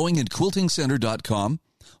 sewingandquiltingcenter.com,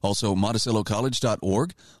 also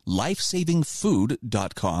monticellocollege.org,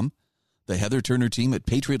 lifesavingfood.com, the Heather Turner team at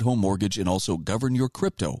Patriot Home Mortgage, and also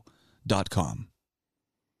governyourcrypto.com.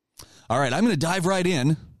 All right, I'm going to dive right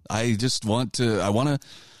in. I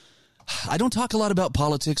don't talk a lot about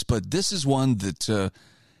politics, but this is one that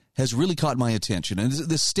has really caught my attention. And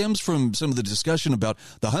this stems from some of the discussion about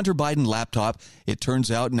the Hunter Biden laptop. It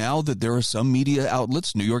turns out now that there are some media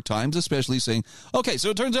outlets, New York Times especially, saying, okay, so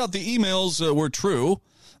it turns out the emails were true.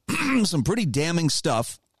 Some pretty damning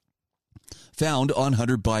stuff found on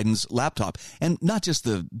Hunter Biden's laptop. And not just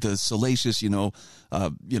the salacious,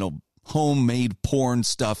 homemade porn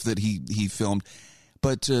stuff that he filmed,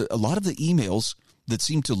 but a lot of the emails that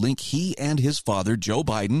seem to link he and his father, Joe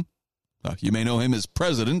Biden, you may know him as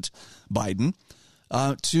President Biden,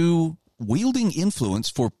 to wielding influence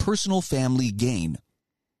for personal family gain.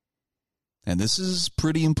 And this is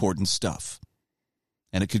pretty important stuff.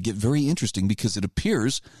 And it could get very interesting because it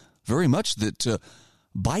appears very much that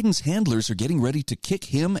Biden's handlers are getting ready to kick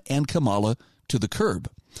him and Kamala to the curb.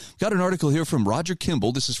 Got an article here from Roger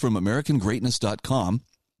Kimball. This is from AmericanGreatness.com.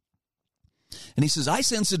 And he says, I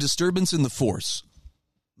sense a disturbance in the force.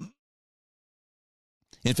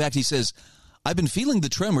 In fact, he says, I've been feeling the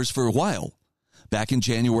tremors for a while. Back in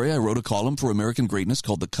January, I wrote a column for American Greatness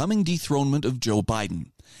called The Coming Dethronement of Joe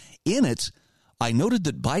Biden. In it, I noted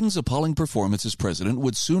that Biden's appalling performance as president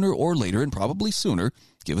would sooner or later, and probably sooner,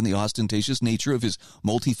 given the ostentatious nature of his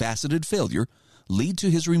multifaceted failure, lead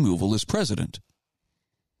to his removal as president.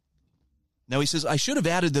 Now, he says, I should have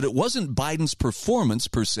added that it wasn't Biden's performance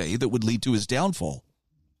per se that would lead to his downfall.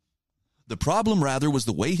 The problem, rather, was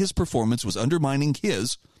the way his performance was undermining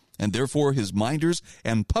his, and therefore his minders'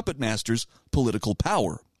 and puppet masters' political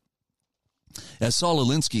power. As Saul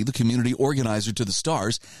Alinsky, the community organizer to the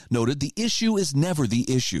stars, noted, the issue is never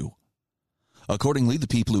the issue. Accordingly, the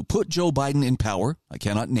people who put Joe Biden in power, I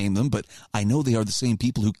cannot name them, but I know they are the same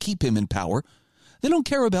people who keep him in power. They don't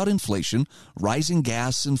care about inflation, rising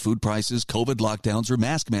gas and food prices, COVID lockdowns or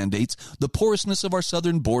mask mandates, the porousness of our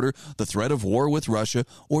southern border, the threat of war with Russia,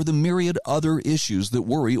 or the myriad other issues that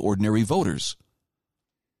worry ordinary voters.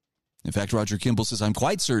 In fact, Roger Kimball says, I'm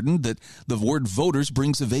quite certain that the word voters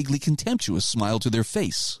brings a vaguely contemptuous smile to their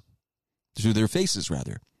faces. They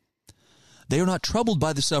are not troubled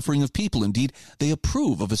by the suffering of people. Indeed, they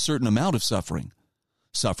approve of a certain amount of suffering.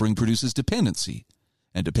 Suffering produces dependency,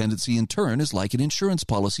 and dependency in turn is like an insurance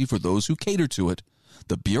policy for those who cater to it,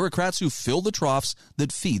 the bureaucrats who fill the troughs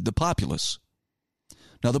that feed the populace.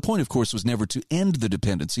 Now, the point, of course, was never to end the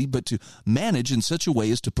dependency, but to manage in such a way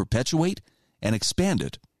as to perpetuate and expand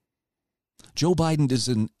it. Joe Biden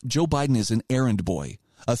is an errand boy,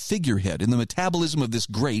 a figurehead in the metabolism of this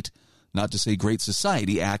great, not to say great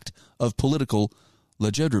society, act of political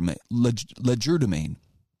legerdemain.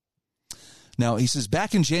 Now, he says,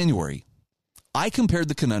 back in January, I compared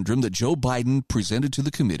the conundrum that Joe Biden presented to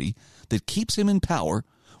the committee that keeps him in power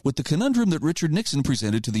with the conundrum that Richard Nixon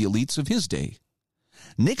presented to the elites of his day.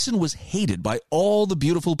 Nixon was hated by all the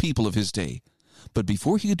beautiful people of his day, but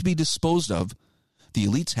before he could be disposed of, the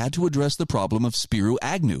elites had to address the problem of Spiro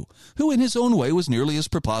Agnew, who in his own way was nearly as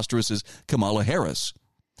preposterous as Kamala Harris.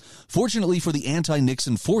 Fortunately for the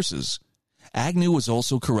anti-Nixon forces, Agnew was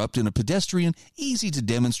also corrupt in a pedestrian,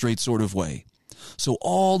 easy-to-demonstrate sort of way. So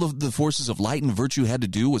all the forces of light and virtue had to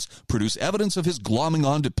do was produce evidence of his glomming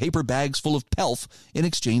on to paper bags full of pelf in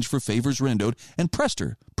exchange for favors rendered, and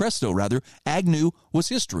presto, Agnew was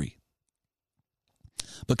history.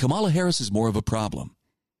 But Kamala Harris is more of a problem.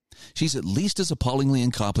 She's at least as appallingly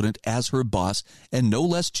incompetent as her boss and no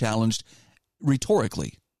less challenged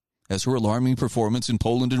rhetorically, as her alarming performance in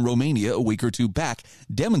Poland and Romania a week or two back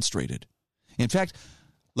demonstrated. In fact,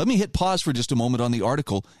 let me hit pause for just a moment on the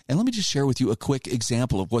article, and let me just share with you a quick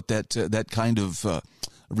example of what that kind of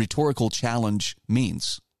rhetorical challenge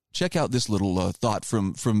means. Check out this little thought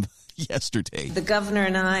from yesterday. The governor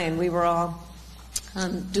and we were all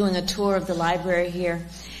doing a tour of the library here,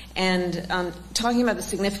 and talking about the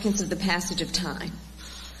significance of the passage of time,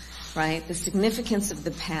 right? The significance of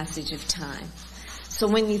the passage of time. So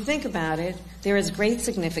when you think about it, there is great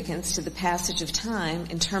significance to the passage of time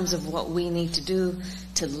in terms of what we need to do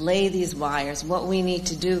to lay these wires, what we need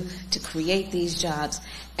to do to create these jobs.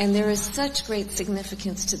 And there is such great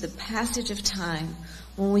significance to the passage of time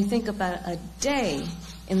when we think about a day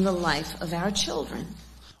in the life of our children.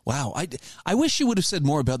 Wow, I wish she would have said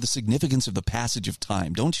more about the significance of the passage of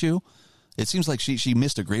time, don't you? It seems like she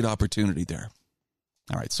missed a great opportunity there.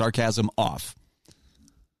 All right, sarcasm off.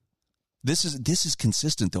 This is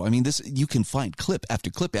consistent, though. I mean, you can find clip after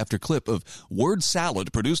clip after clip of word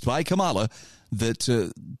salad produced by Kamala that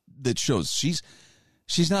shows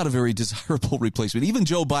she's not a very desirable replacement. Even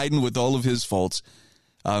Joe Biden, with all of his faults,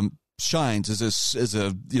 shines as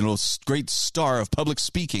a great star of public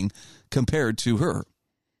speaking compared to her.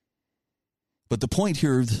 But the point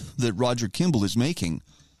here that Roger Kimball is making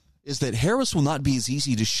is that Harris will not be as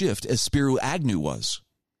easy to shift as Spiro Agnew was.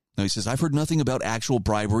 Now, he says, I've heard nothing about actual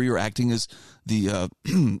bribery or acting as the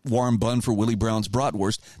warm bun for Willie Brown's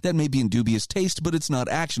bratwurst. That may be in dubious taste, but it's not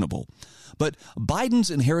actionable. But Biden's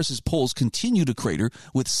and Harris's polls continue to crater,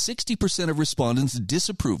 with 60% of respondents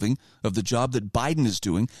disapproving of the job that Biden is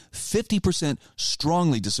doing, 50%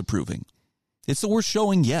 strongly disapproving. It's the worst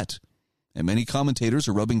showing yet. And many commentators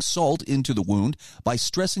are rubbing salt into the wound by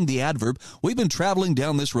stressing the adverb, we've been traveling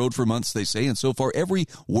down this road for months, they say, and so far every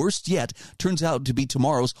worst yet turns out to be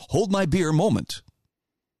tomorrow's hold my beer moment.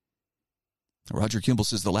 Roger Kimball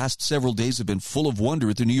says the last several days have been full of wonder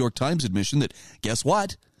at the New York Times admission that, guess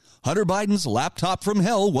what? Hunter Biden's laptop from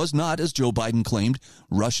hell was not, as Joe Biden claimed,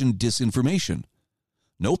 Russian disinformation.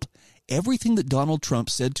 Nope. Everything that Donald Trump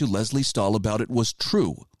said to Leslie Stahl about it was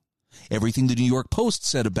true. Everything the New York Post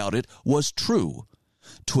said about it was true.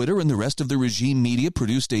 Twitter and the rest of the regime media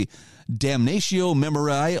produced a damnatio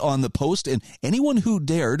memoriae on the Post and anyone who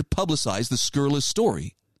dared publicize the scurrilous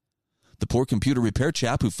story. The poor computer repair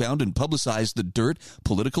chap who found and publicized the dirt,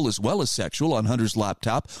 political as well as sexual, on Hunter's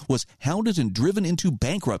laptop was hounded and driven into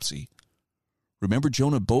bankruptcy. Remember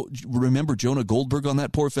Jonah Goldberg on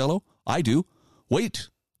that poor fellow? I do. Wait,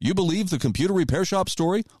 you believe the computer repair shop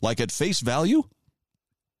story, like at face value?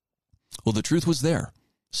 Well, the truth was there,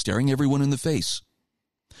 staring everyone in the face.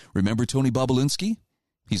 Remember Tony Bobulinski?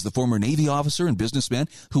 He's the former Navy officer and businessman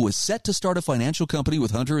who was set to start a financial company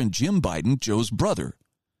with Hunter and Jim Biden, Joe's brother.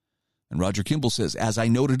 And Roger Kimball says, as I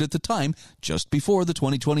noted at the time, just before the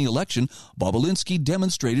 2020 election, Bobulinski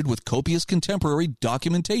demonstrated with copious contemporary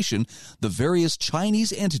documentation the various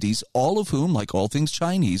Chinese entities, all of whom, like all things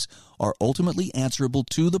Chinese, are ultimately answerable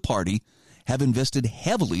to the party, have invested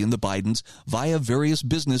heavily in the Bidens via various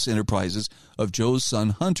business enterprises of Joe's son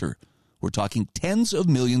Hunter. We're talking tens of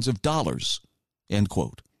millions of dollars, end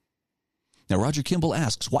quote. Now, Roger Kimball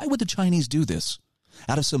asks, why would the Chinese do this?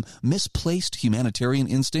 Out of some misplaced humanitarian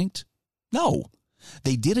instinct? No.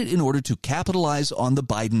 They did it in order to capitalize on the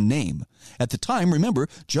Biden name. At the time, remember,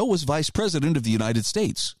 Joe was vice president of the United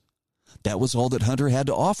States. That was all that Hunter had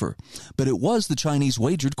to offer, but it was the Chinese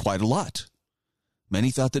wagered quite a lot. Many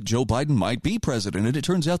thought that Joe Biden might be president, and it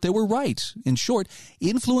turns out they were right. In short,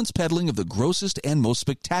 influence peddling of the grossest and most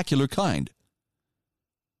spectacular kind.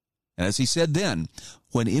 And as he said then,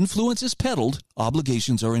 when influence is peddled,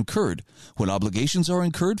 obligations are incurred. When obligations are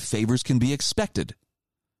incurred, favors can be expected.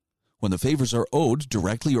 When the favors are owed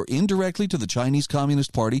directly or indirectly to the Chinese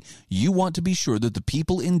Communist Party, you want to be sure that the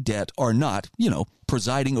people in debt are not,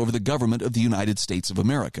 presiding over the government of the United States of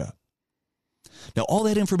America. Now, all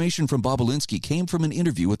that information from Bobulinski came from an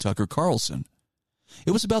interview with Tucker Carlson.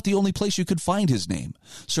 It was about the only place you could find his name.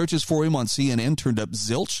 Searches for him on CNN turned up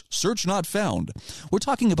zilch, search not found. We're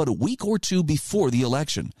talking about a week or two before the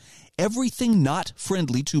election. Everything not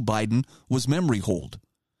friendly to Biden was memory hold.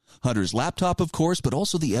 Hunter's laptop, of course, but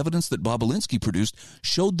also the evidence that Bobulinski produced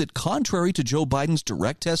showed that contrary to Joe Biden's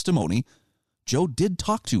direct testimony, Joe did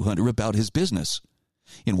talk to Hunter about his business.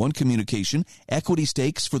 In one communication, equity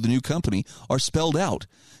stakes for the new company are spelled out.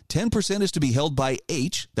 10% is to be held by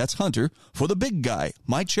H, that's Hunter, for the big guy,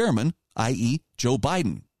 my chairman, i.e. Joe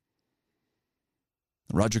Biden.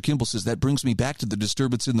 Roger Kimball says that brings me back to the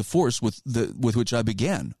disturbance in the force with which I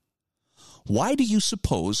began. Why do you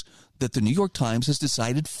suppose that the New York Times has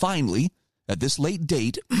decided finally, at this late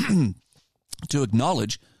date, to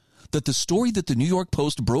acknowledge that the story that the New York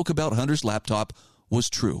Post broke about Hunter's laptop was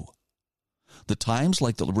true? The Times,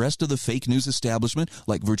 like the rest of the fake news establishment,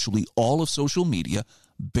 like virtually all of social media,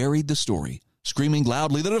 buried the story, screaming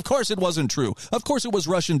loudly that of course it wasn't true. Of course it was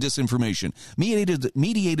Russian disinformation,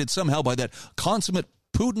 mediated somehow by that consummate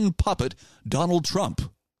Putin puppet, Donald Trump.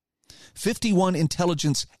 51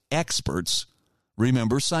 intelligence experts,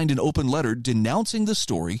 remember, signed an open letter denouncing the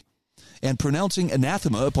story and pronouncing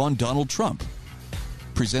anathema upon Donald Trump.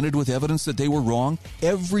 Presented with evidence that they were wrong,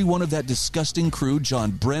 every one of that disgusting crew,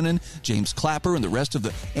 John Brennan, James Clapper, and the rest of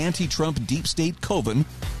the anti-Trump deep state coven,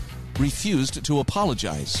 refused to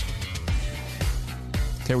apologize.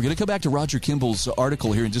 Okay, we're going to come back to Roger Kimball's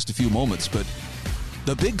article here in just a few moments, but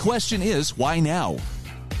the big question is, why now?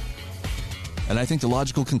 And I think the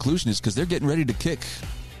logical conclusion is because they're getting ready to kick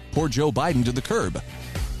poor Joe Biden to the curb.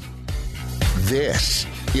 This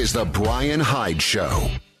is the Brian Hyde Show.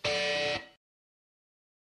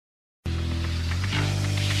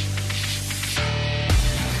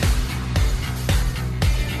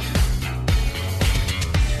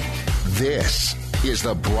 This is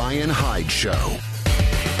the Brian Hyde Show.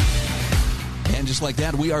 And just like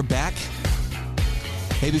that, we are back.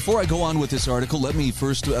 Hey, before I go on with this article, let me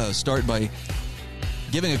first start by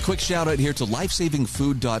giving a quick shout out here to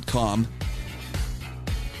lifesavingfood.com.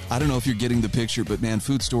 I don't know if you're getting the picture, but man,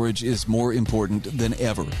 food storage is more important than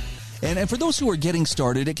ever. And for those who are getting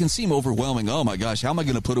started, it can seem overwhelming. Oh my gosh, how am I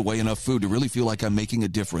going to put away enough food to really feel like I'm making a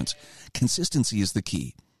difference? Consistency is the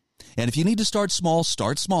key. And if you need to start small,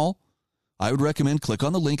 start small. I would recommend click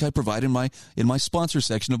on the link I provide in my sponsor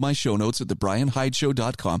section of my show notes at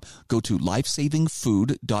thebrianhydeshow.com. Go to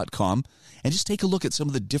lifesavingfood.com and just take a look at some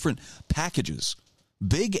of the different packages,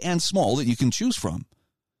 big and small, that you can choose from.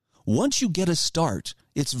 Once you get a start,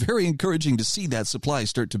 it's very encouraging to see that supply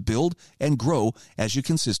start to build and grow as you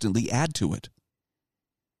consistently add to it.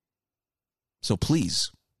 So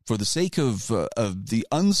please, for the sake of the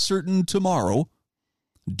uncertain tomorrow,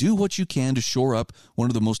 do what you can to shore up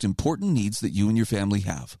one of the most important needs that you and your family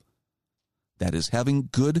have. That is having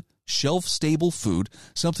good, shelf-stable food,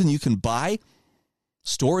 something you can buy,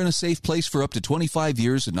 store in a safe place for up to 25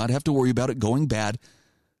 years and not have to worry about it going bad.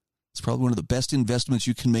 It's probably one of the best investments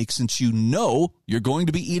you can make, since you know you're going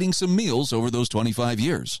to be eating some meals over those 25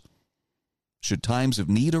 years. Should times of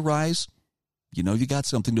need arise, you know you got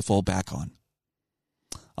something to fall back on.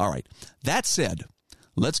 All right. That said,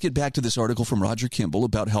 let's get back to this article from Roger Kimball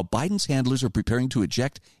about how Biden's handlers are preparing to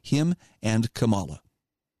eject him and Kamala.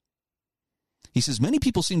 He says, many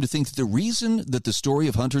people seem to think that the reason that the story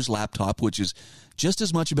of Hunter's laptop, which is just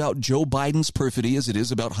as much about Joe Biden's perfidy as it is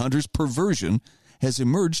about Hunter's perversion, has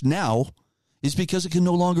emerged now is because it can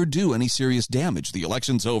no longer do any serious damage. The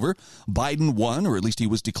election's over. Biden won, or at least he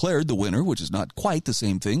was declared the winner, which is not quite the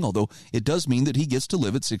same thing, although it does mean that he gets to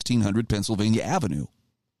live at 1600 Pennsylvania Avenue.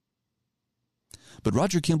 But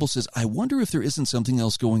Roger Kimball says, I wonder if there isn't something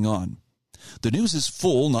else going on. The news is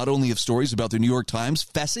full not only of stories about the New York Times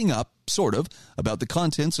fessing up, sort of, about the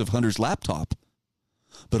contents of Hunter's laptop,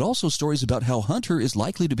 but also stories about how Hunter is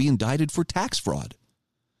likely to be indicted for tax fraud.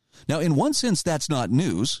 Now, in one sense, that's not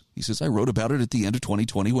news. He says, I wrote about it at the end of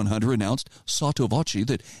 2020 when Hunter announced sotto voce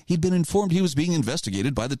that he'd been informed he was being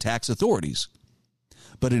investigated by the tax authorities.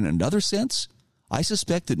 But in another sense, I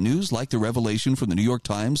suspect that news like the revelation from the New York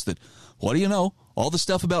Times that, what do you know, all the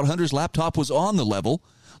stuff about Hunter's laptop was on the level,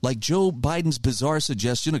 like Joe Biden's bizarre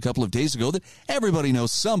suggestion a couple of days ago that everybody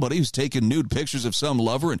knows somebody who's taken nude pictures of some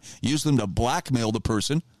lover and used them to blackmail the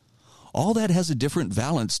person. All that has a different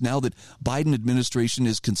valence now that Biden administration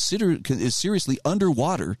is seriously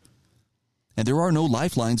underwater and there are no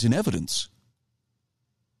lifelines in evidence.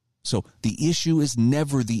 So the issue is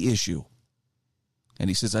never the issue. And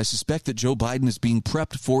he says, I suspect that Joe Biden is being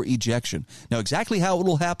prepped for ejection. Now, exactly how it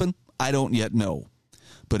will happen, I don't yet know.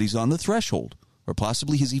 But he's on the threshold, or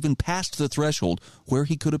possibly he's even passed the threshold where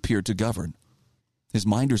he could appear to govern. His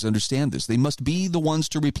minders understand this. They must be the ones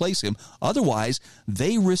to replace him. Otherwise,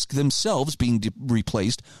 they risk themselves being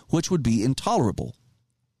replaced, which would be intolerable.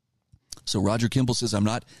 So Roger Kimball says, I'm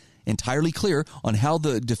not entirely clear on how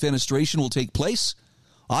the defenestration will take place.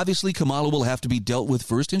 Obviously, Kamala will have to be dealt with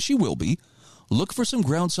first, and she will be. Look for some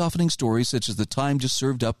ground-softening stories such as the Times just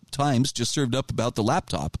served up about the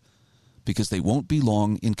laptop, because they won't be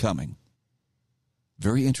long in coming.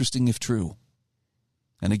 Very interesting if true.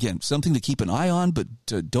 And again, something to keep an eye on, but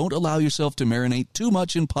don't allow yourself to marinate too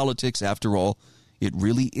much in politics. After all, it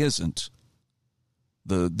really isn't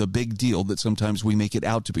the big deal that sometimes we make it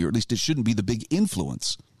out to be, or at least it shouldn't be the big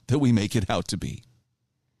influence that we make it out to be.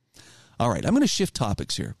 All right, I'm going to shift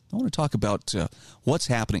topics here. I want to talk about what's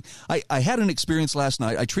happening. I had an experience last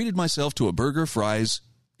night. I treated myself to a burger, fries,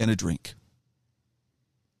 and a drink.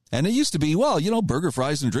 And it used to be, well, burger,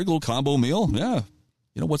 fries, and a drink, a little combo meal. Yeah.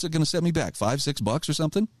 What's it going to set me back? $5-6 or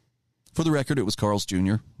something? For the record, it was Carl's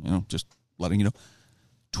Jr., just letting you know.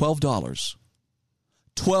 $12.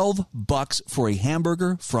 $12 for a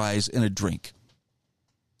hamburger, fries, and a drink.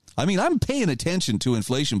 I mean, I'm paying attention to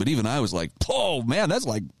inflation, but even I was like, oh, man, that's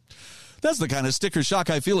the kind of sticker shock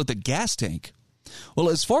I feel at the gas tank. Well,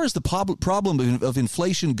 as far as the problem of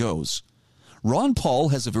inflation goes, Ron Paul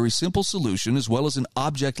has a very simple solution as well as an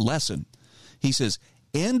object lesson. He says,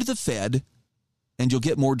 end the Fed and you'll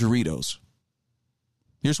get more Doritos.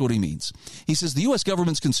 Here's what he means. He says the U.S.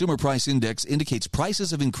 government's consumer price index indicates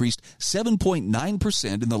prices have increased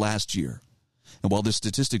 7.9% in the last year. And while this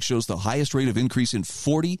statistic shows the highest rate of increase in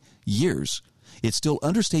 40 years, it still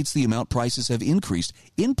understates the amount prices have increased,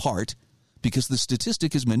 in part because the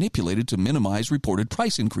statistic is manipulated to minimize reported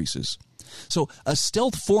price increases. So a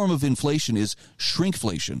stealth form of inflation is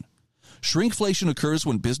shrinkflation. Shrinkflation occurs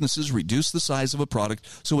when businesses reduce the size of a product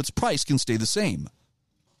so its price can stay the same.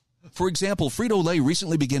 For example, Frito-Lay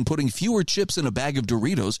recently began putting fewer chips in a bag of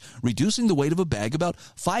Doritos, reducing the weight of a bag about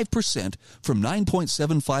 5% from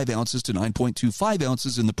 9.75 ounces to 9.25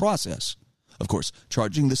 ounces in the process. Of course,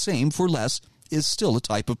 charging the same for less is still a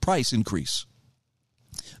type of price increase.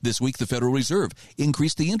 This week, the Federal Reserve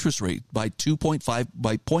increased the interest rate by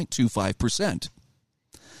 0.25%.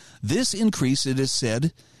 This increase, it is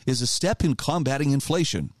said, is a step in combating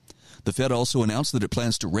inflation. The Fed also announced that it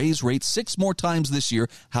plans to raise rates 6 more times this year.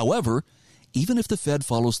 However, even if the Fed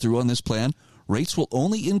follows through on this plan, rates will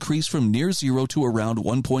only increase from near zero to around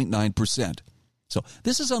 1.9%. So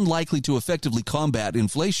this is unlikely to effectively combat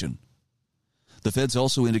inflation. The Fed's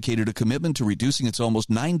also indicated a commitment to reducing its almost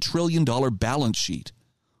 $9 trillion balance sheet,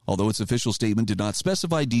 although its official statement did not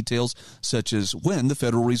specify details such as when the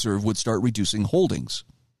Federal Reserve would start reducing holdings.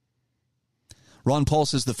 Ron Paul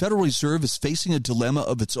says the Federal Reserve is facing a dilemma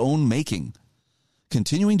of its own making.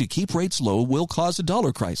 Continuing to keep rates low will cause a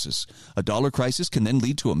dollar crisis. A dollar crisis can then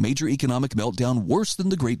lead to a major economic meltdown worse than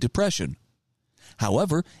the Great Depression.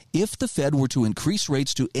 However, if the Fed were to increase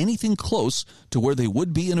rates to anything close to where they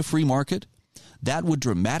would be in a free market, that would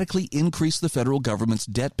dramatically increase the federal government's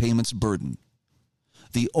debt payments burden.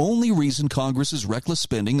 The only reason Congress's reckless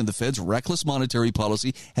spending and the Fed's reckless monetary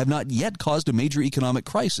policy have not yet caused a major economic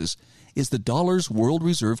crisis is the dollar's world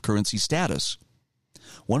reserve currency status.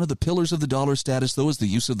 One of the pillars of the dollar status, though, is the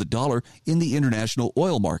use of the dollar in the international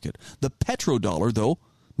oil market. The petrodollar, though,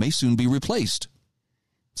 may soon be replaced.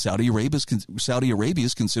 Saudi Arabia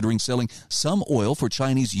is considering selling some oil for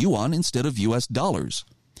Chinese yuan instead of U.S. dollars.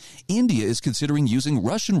 India is considering using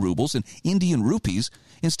Russian rubles and Indian rupees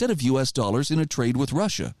instead of U.S. dollars in trade with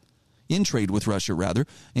Russia,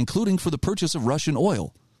 including for the purchase of Russian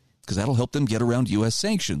oil, because that'll help them get around U.S.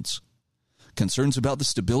 sanctions. Concerns about the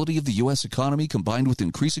stability of the U.S. economy combined with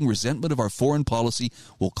increasing resentment of our foreign policy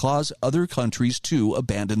will cause other countries to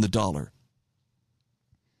abandon the dollar.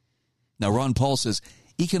 Now, Ron Paul says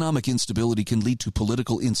economic instability can lead to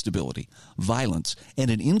political instability, violence,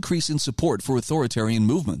 and an increase in support for authoritarian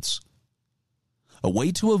movements. A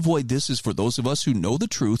way to avoid this is for those of us who know the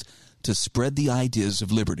truth to spread the ideas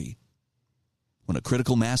of liberty. When a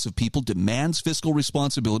critical mass of people demands fiscal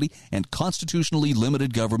responsibility and constitutionally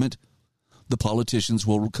limited government, the politicians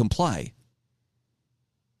will comply.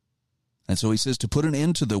 And so he says to put an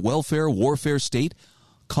end to the welfare warfare state,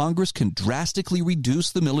 Congress can drastically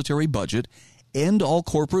reduce the military budget, end all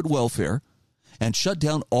corporate welfare, and shut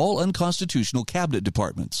down all unconstitutional cabinet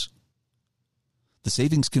departments. The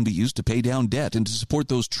savings can be used to pay down debt and to support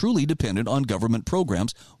those truly dependent on government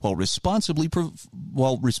programs while responsibly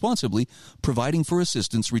providing for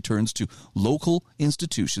assistance returns to local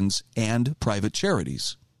institutions and private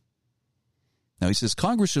charities. Now, he says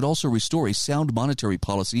Congress should also restore a sound monetary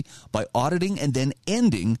policy by auditing and then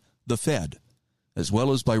ending the Fed, as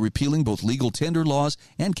well as by repealing both legal tender laws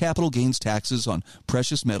and capital gains taxes on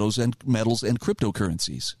precious metals and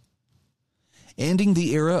cryptocurrencies. Ending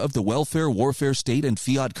the era of the welfare warfare state and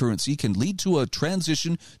fiat currency can lead to a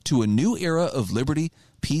transition to a new era of liberty,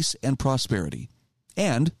 peace, and prosperity,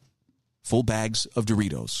 and full bags of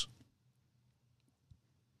Doritos.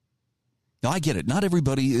 Now, I get it. Not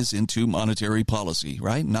everybody is into monetary policy,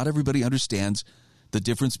 right? Not everybody understands the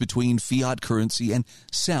difference between fiat currency and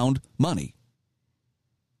sound money.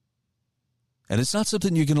 And it's not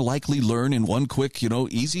something you're going to likely learn in one quick,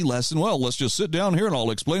 easy lesson. Well, let's just sit down here and I'll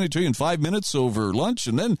explain it to you in 5 minutes over lunch.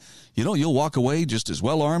 And then, you'll walk away just as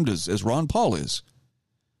well armed as Ron Paul is.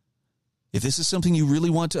 If this is something you really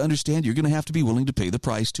want to understand, you're going to have to be willing to pay the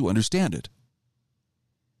price to understand it.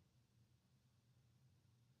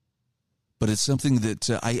 But it's something that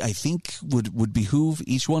I think would behoove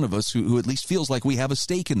each one of us who at least feels like we have a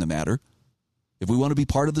stake in the matter. If we want to be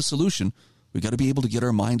part of the solution, we've got to be able to get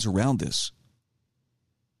our minds around this.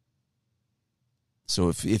 So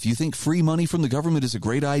if you think free money from the government is a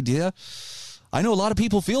great idea, I know a lot of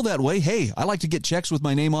people feel that way. Hey, I like to get checks with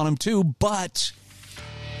my name on them too, but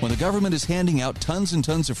when the government is handing out tons and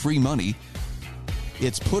tons of free money,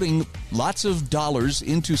 it's putting lots of dollars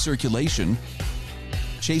into circulation,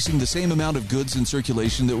 chasing the same amount of goods in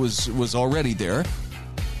circulation that was already there.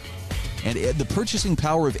 And the purchasing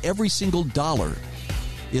power of every single dollar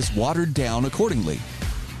is watered down accordingly.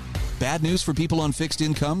 Bad news for people on fixed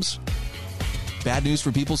incomes. Bad news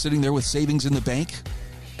for people sitting there with savings in the bank.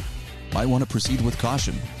 Might want to proceed with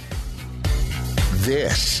caution.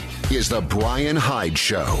 This is the Brian Hyde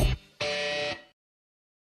Show.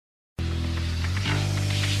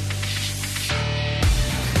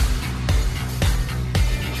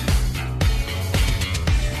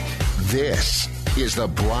 This is the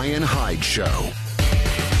Brian Hyde Show.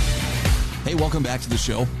 Hey, welcome back to the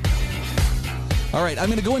show. All right, I'm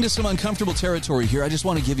going to go into some uncomfortable territory here. I just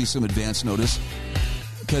want to give you some advance notice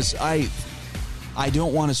because I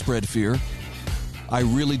don't want to spread fear. I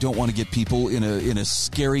really don't want to get people in a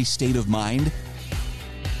scary state of mind.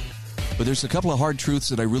 But there's a couple of hard truths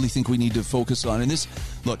that I really think we need to focus on. And this,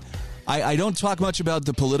 look, I don't talk much about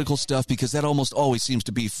the political stuff because that almost always seems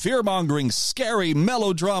to be fear-mongering, scary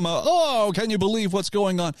melodrama. Oh, can you believe what's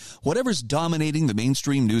going on? Whatever's dominating the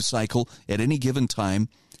mainstream news cycle at any given time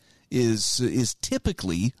is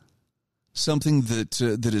typically something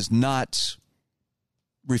that is not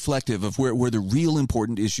reflective of where the real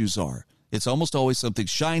important issues are. It's almost always something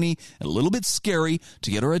shiny and a little bit scary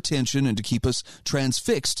to get our attention and to keep us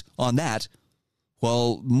transfixed on that,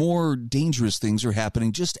 while more dangerous things are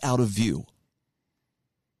happening just out of view.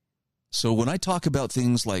 So when I talk about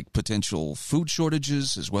things like potential food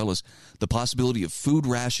shortages as well as the possibility of food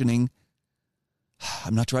rationing,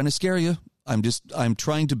 I'm not trying to scare you. I'm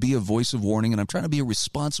trying to be a voice of warning, and I'm trying to be a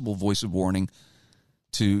responsible voice of warning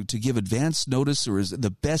to give advance notice, or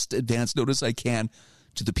the best advance notice I can,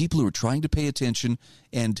 to the people who are trying to pay attention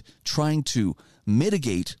and trying to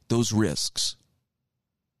mitigate those risks.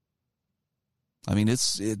 I mean,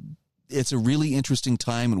 it's a really interesting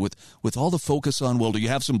time, and with all the focus on, well, do you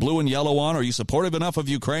have some blue and yellow on? Are you supportive enough of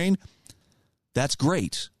Ukraine? That's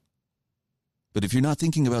great. But if you're not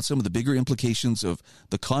thinking about some of the bigger implications of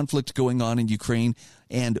the conflict going on in Ukraine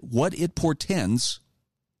and what it portends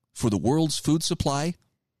for the world's food supply,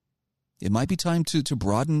 it might be time to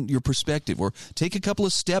broaden your perspective, or take a couple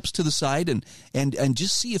of steps to the side and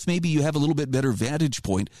just see if maybe you have a little bit better vantage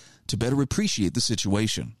point to better appreciate the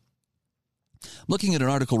situation. I'm looking at an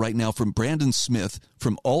article right now from Brandon Smith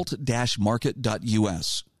from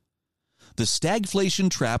alt-market.us. The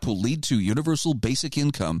stagflation trap will lead to universal basic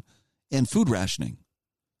income and food rationing.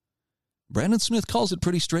 Brandon Smith calls it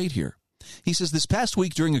pretty straight here. He says this past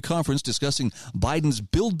week during a conference discussing Biden's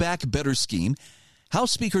Build Back Better scheme,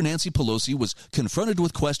 House Speaker Nancy Pelosi was confronted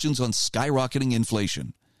with questions on skyrocketing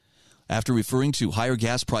inflation. After referring to higher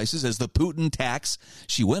gas prices as the Putin tax,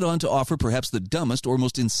 she went on to offer perhaps the dumbest or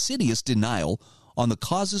most insidious denial on the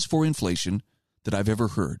causes for inflation that I've ever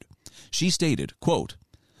heard. She stated, quote,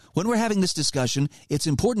 "When we're having this discussion, it's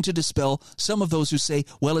important to dispel some of those who say,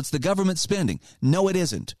 well, it's the government spending. No, it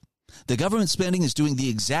isn't. The government spending is doing the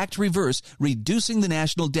exact reverse, reducing the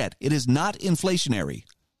national debt. It is not inflationary."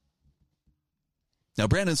 Now,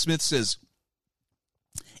 Brandon Smith says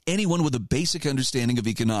anyone with a basic understanding of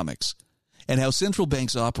economics and how central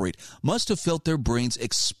banks operate must have felt their brains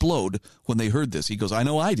explode when they heard this. He goes, I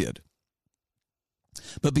know I did.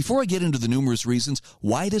 But before I get into the numerous reasons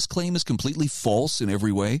why this claim is completely false in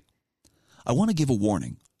every way, I want to give a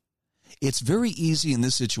warning. It's very easy in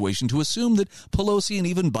this situation to assume that Pelosi and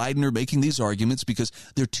even Biden are making these arguments because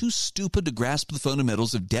they're too stupid to grasp the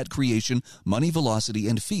fundamentals of debt creation, money velocity,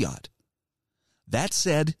 and fiat. That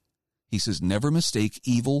said, he says, never mistake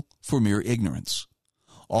evil for mere ignorance.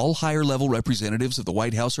 All higher-level representatives of the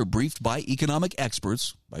White House are briefed by economic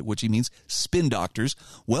experts, by which he means spin doctors,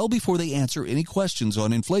 well before they answer any questions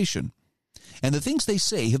on inflation. And the things they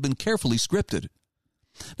say have been carefully scripted.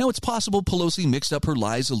 Now, it's possible Pelosi mixed up her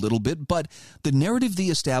lies a little bit, but the narrative the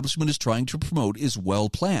establishment is trying to promote is well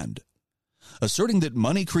planned. Asserting that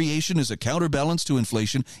money creation is a counterbalance to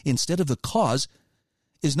inflation instead of the cause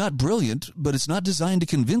is not brilliant, but it's not designed to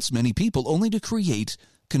convince many people, only to create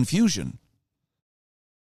confusion.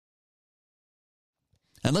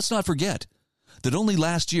 And let's not forget that only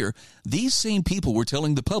last year, these same people were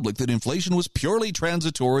telling the public that inflation was purely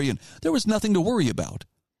transitory and there was nothing to worry about.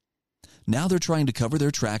 Now they're trying to cover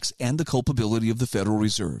their tracks and the culpability of the Federal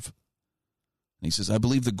Reserve. And he says, I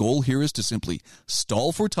believe the goal here is to simply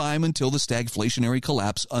stall for time until the stagflationary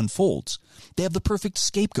collapse unfolds. They have the perfect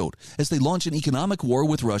scapegoat as they launch an economic war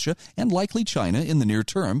with Russia and likely China in the near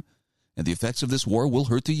term. And the effects of this war will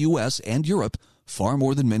hurt the U.S. and Europe far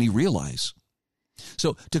more than many realize.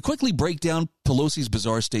 So to quickly break down Pelosi's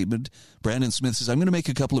bizarre statement, Brandon Smith says, I'm going to make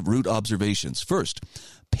a couple of root observations. First,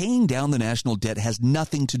 paying down the national debt has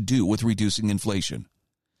nothing to do with reducing inflation.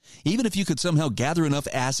 Even if you could somehow gather enough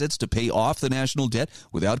assets to pay off the national debt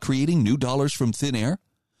without creating new dollars from thin air,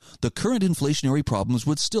 the current inflationary problems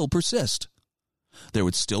would still persist. There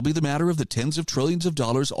would still be the matter of the tens of trillions of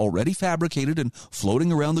dollars already fabricated and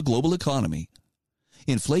floating around the global economy.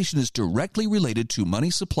 Inflation is directly related to money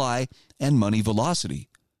supply and money velocity.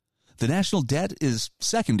 The national debt is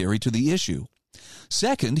secondary to the issue.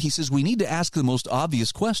 Second, he says we need to ask the most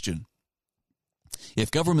obvious question.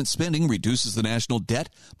 If government spending reduces the national debt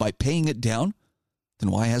by paying it down, then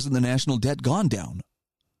why hasn't the national debt gone down?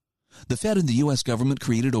 The Fed and the U.S. government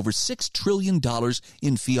created over $6 trillion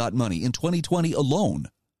in fiat money in 2020 alone,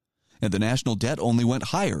 and the national debt only went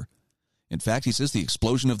higher. In fact, he says the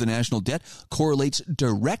explosion of the national debt correlates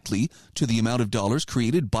directly to the amount of dollars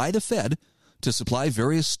created by the Fed to supply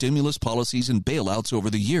various stimulus policies and bailouts over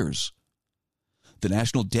the years. The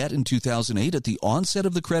national debt in 2008 at the onset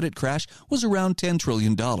of the credit crash was around $10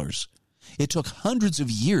 trillion. It took hundreds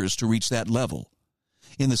of years to reach that level.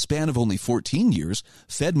 In the span of only 14 years,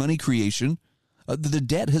 Fed money creation, the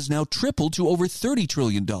debt has now tripled to over $30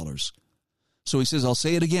 trillion. So he says, I'll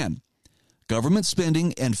say it again. Government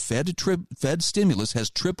spending and Fed stimulus has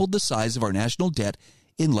tripled the size of our national debt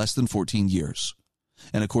in less than 14 years.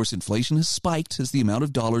 And of course, inflation has spiked as the amount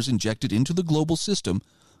of dollars injected into the global system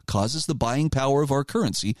causes the buying power of our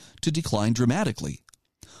currency to decline dramatically.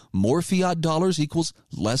 More fiat dollars equals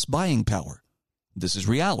less buying power. This is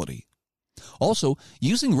reality. Also,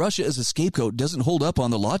 using Russia as a scapegoat doesn't hold up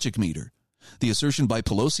on the logic meter. The assertion by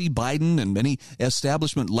Pelosi, Biden, and many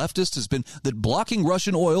establishment leftists has been that blocking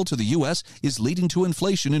Russian oil to the U.S. is leading to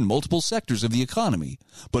inflation in multiple sectors of the economy,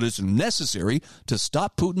 but it's necessary to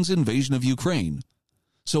stop Putin's invasion of Ukraine.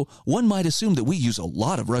 So one might assume that we use a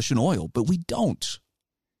lot of Russian oil, but we don't.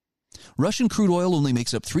 Russian crude oil only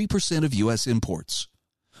makes up 3% of U.S. imports.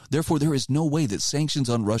 Therefore, there is no way that sanctions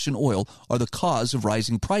on Russian oil are the cause of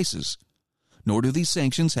rising prices. Nor do these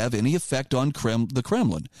sanctions have any effect on the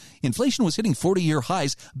Kremlin. Inflation was hitting 40-year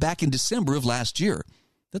highs back in December of last year.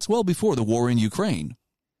 That's well before the war in Ukraine.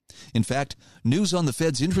 In fact, news on the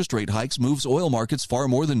Fed's interest rate hikes moves oil markets far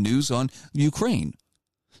more than news on Ukraine.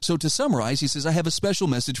 So to summarize, he says, I have a special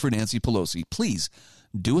message for Nancy Pelosi. Please,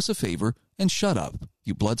 do us a favor and shut up,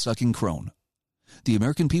 you blood-sucking crone. The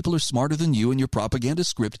American people are smarter than you, and your propaganda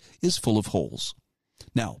script is full of holes.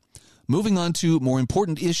 Now, moving on to more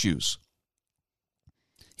important issues.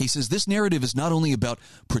 He says this narrative is not only about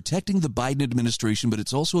protecting the Biden administration, but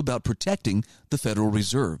it's also about protecting the Federal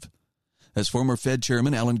Reserve. As former Fed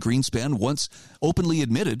Chairman Alan Greenspan once openly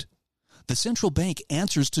admitted, the central bank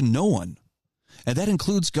answers to no one, and that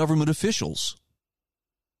includes government officials.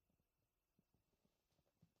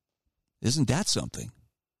 Isn't that something?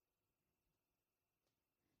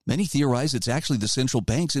 Many theorize it's actually the central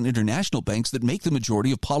banks and international banks that make the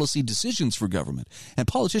majority of policy decisions for government, and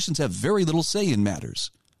politicians have very little say in matters.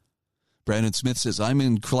 Brandon Smith says, I'm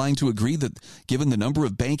inclined to agree that given the number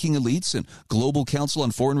of banking elites and Global Council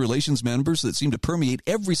on Foreign Relations members that seem to permeate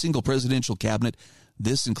every single presidential cabinet,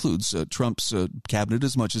 this includes Trump's cabinet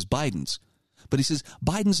as much as Biden's. But he says,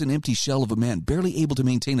 Biden's an empty shell of a man, barely able to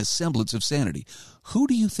maintain a semblance of sanity. Who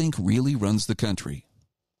do you think really runs the country?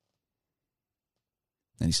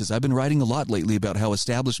 And he says, I've been writing a lot lately about how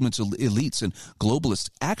establishments, elites, and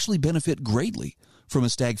globalists actually benefit greatly from a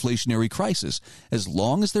stagflationary crisis, as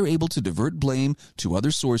long as they're able to divert blame to other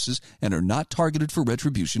sources and are not targeted for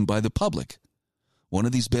retribution by the public. One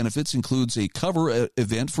of these benefits includes a cover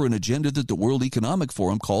event for an agenda that the World Economic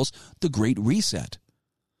Forum calls the Great Reset,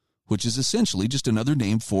 which is essentially just another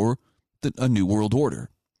name for a new world order.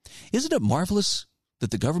 Isn't it marvelous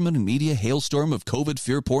that the government and media hailstorm of COVID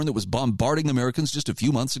fear porn that was bombarding Americans just a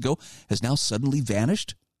few months ago has now suddenly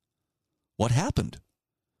vanished? What happened?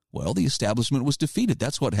 Well, the establishment was defeated.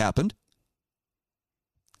 That's what happened.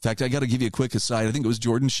 In fact, I got to give you a quick aside. I think it was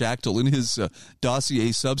Jordan Schachtel in his dossier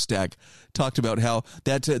Substack talked about how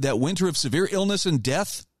that winter of severe illness and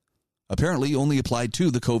death apparently only applied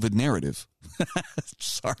to the COVID narrative.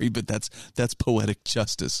 Sorry, but that's poetic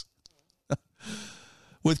justice.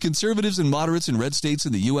 With conservatives and moderates in red states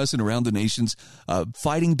in the U.S. and around the nations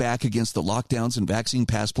fighting back against the lockdowns and vaccine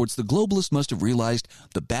passports, the globalists must have realized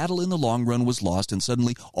the battle in the long run was lost, and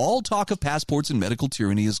suddenly all talk of passports and medical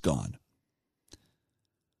tyranny is gone.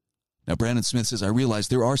 Now, Brandon Smith says, I realize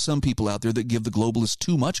there are some people out there that give the globalists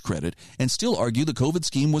too much credit and still argue the COVID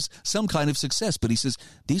scheme was some kind of success. But he says,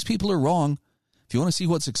 these people are wrong. If you want to see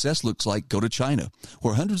what success looks like, go to China,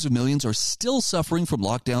 where hundreds of millions are still suffering from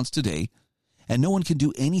lockdowns today, and no one can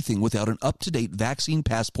do anything without an up-to-date vaccine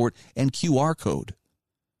passport and QR code.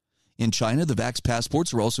 In China, the Vax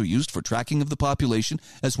passports are also used for tracking of the population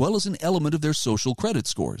as well as an element of their social credit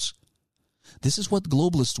scores. This is what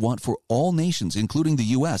globalists want for all nations, including the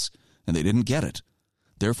U.S., and they didn't get it.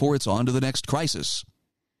 Therefore, it's on to the next crisis.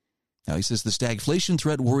 Now, he says, the stagflation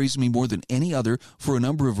threat worries me more than any other for a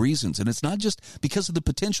number of reasons, and it's not just because of the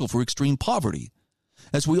potential for extreme poverty.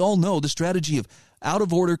 As we all know, the strategy of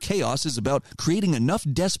out-of-order chaos is about creating enough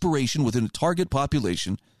desperation within a target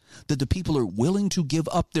population that the people are willing to give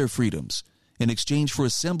up their freedoms in exchange for a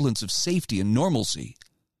semblance of safety and normalcy.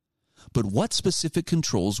 But what specific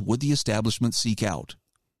controls would the establishment seek out?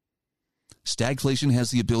 Stagflation has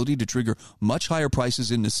the ability to trigger much higher prices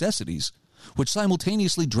in necessities, which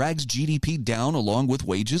simultaneously drags GDP down along with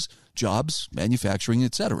wages, jobs, manufacturing,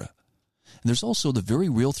 etc. And there's also the very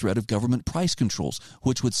real threat of government price controls,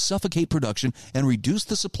 which would suffocate production and reduce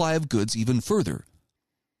the supply of goods even further.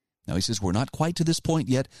 Now, he says, we're not quite to this point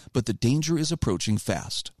yet, but the danger is approaching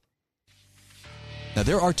fast. Now,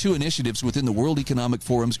 there are two initiatives within the World Economic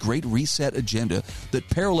Forum's Great Reset agenda that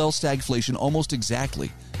parallel stagflation almost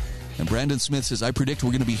exactly. And Brandon Smith says, I predict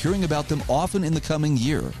we're going to be hearing about them often in the coming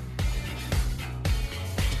year.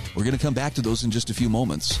 We're going to come back to those in just a few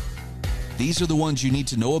moments. These are the ones you need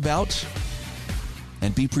to know about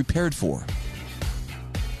and be prepared for.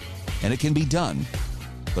 And it can be done,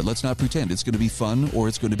 but let's not pretend it's going to be fun or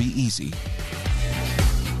it's going to be easy.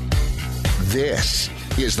 This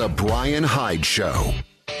is The Brian Hyde Show.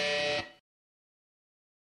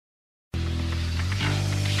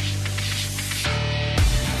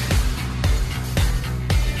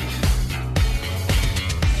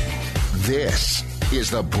 This is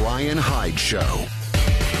The Brian Hyde Show.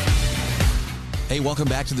 Hey, welcome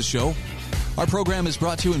back to the show. Our program is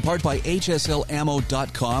brought to you in part by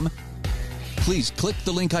HSLammo.com. Please click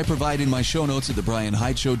the link I provide in my show notes at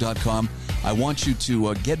thebrianhydeshow.com. I want you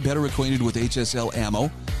to get better acquainted with HSL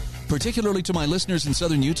Ammo, particularly to my listeners in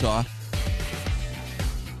southern Utah.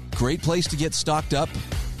 Great place to get stocked up.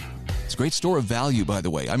 It's a great store of value, by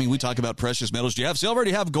the way. I mean, we talk about precious metals. Do you have silver?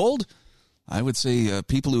 Do you have gold? I would say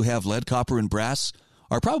people who have lead, copper, and brass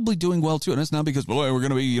are probably doing well, too. And it's not because, boy, we're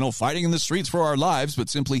going to be, fighting in the streets for our lives, but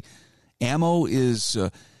simply ammo is...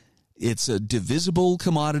 it's a divisible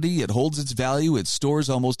commodity. It holds its value. It stores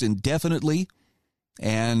almost indefinitely.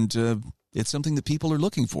 And it's something that people are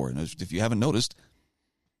looking for. And if you haven't noticed,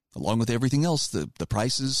 along with everything else, the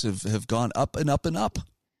prices have gone up and up and up.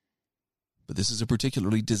 But this is a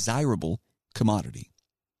particularly desirable commodity.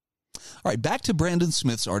 All right, back to Brandon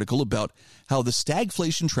Smith's article about how the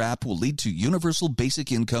stagflation trap will lead to universal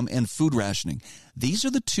basic income and food rationing. These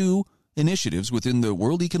are the two initiatives within the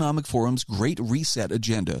World Economic Forum's Great Reset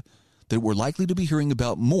agenda that we're likely to be hearing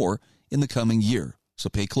about more in the coming year. So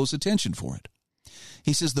pay close attention for it.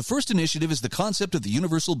 He says the first initiative is the concept of the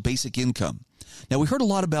universal basic income. Now, we heard a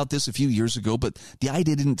lot about this a few years ago, but the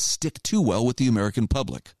idea didn't stick too well with the American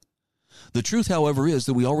public. The truth, however, is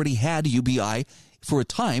that we already had UBI for a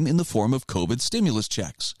time in the form of COVID stimulus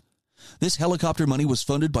checks. This helicopter money was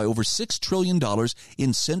funded by over $6 trillion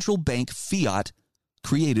in central bank fiat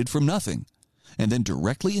created from nothing and then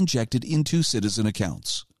directly injected into citizen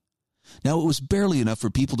accounts. Now, it was barely enough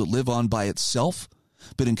for people to live on by itself,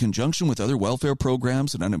 but in conjunction with other welfare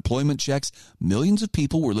programs and unemployment checks, millions of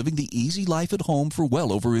people were living the easy life at home for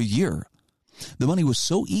well over a year. The money was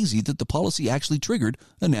so easy that the policy actually triggered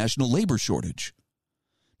a national labor shortage.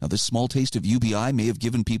 Now, this small taste of UBI may have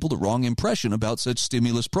given people the wrong impression about such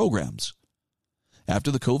stimulus programs. After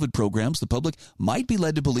the COVID programs, the public might be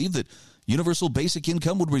led to believe that universal basic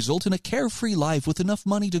income would result in a carefree life with enough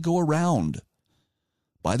money to go around.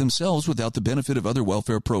 By themselves, without the benefit of other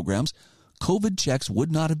welfare programs, COVID checks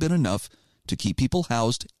would not have been enough to keep people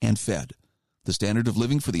housed and fed. The standard of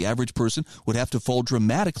living for the average person would have to fall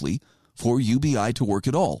dramatically for UBI to work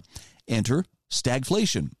at all. Enter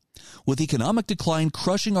stagflation. With economic decline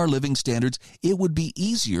crushing our living standards, it would be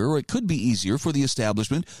easier, or it could be easier, for the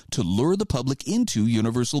establishment to lure the public into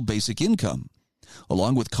universal basic income.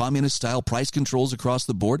 Along with communist-style price controls across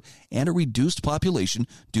the board and a reduced population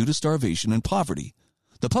due to starvation and poverty,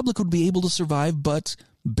 the public would be able to survive, but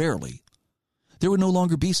barely. There would no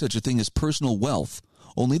longer be such a thing as personal wealth,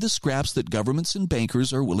 only the scraps that governments and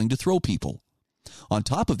bankers are willing to throw people. On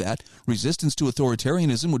top of that, resistance to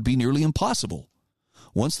authoritarianism would be nearly impossible.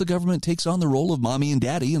 Once the government takes on the role of mommy and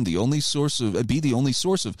daddy and be the only source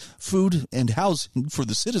of food and housing for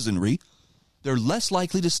the citizenry, they're less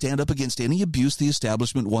likely to stand up against any abuse the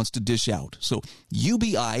establishment wants to dish out. So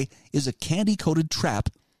UBI is a candy-coated trap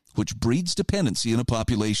which breeds dependency in a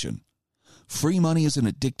population. Free money is an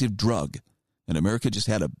addictive drug, and America just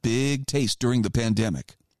had a big taste during the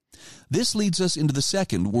pandemic. This leads us into the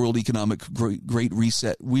second World Economic Forum Great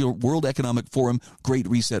Reset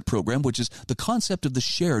program, which is the concept of the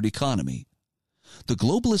shared economy. The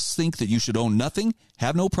globalists think that you should own nothing,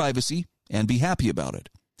 have no privacy, and be happy about it.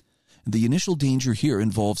 The initial danger here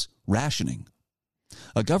involves rationing.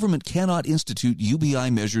 A government cannot institute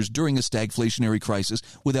UBI measures during a stagflationary crisis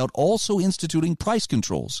without also instituting price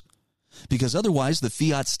controls, because otherwise the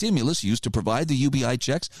fiat stimulus used to provide the UBI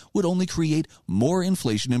checks would only create more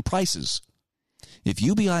inflation in prices. If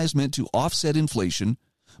UBI is meant to offset inflation,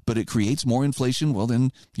 but it creates more inflation, well,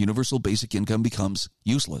 then universal basic income becomes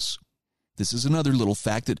useless. This is another little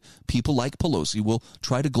fact that people like Pelosi will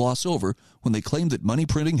try to gloss over when they claim that money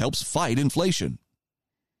printing helps fight inflation.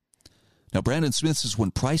 Now, Brandon Smith says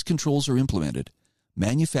when price controls are implemented,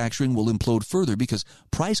 manufacturing will implode further because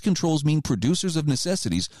price controls mean producers of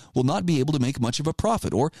necessities will not be able to make much of a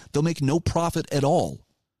profit, or they'll make no profit at all.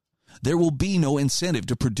 There will be no incentive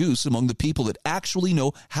to produce among the people that actually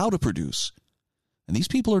know how to produce. And these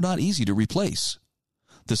people are not easy to replace.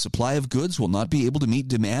 The supply of goods will not be able to meet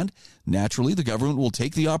demand. Naturally, the government will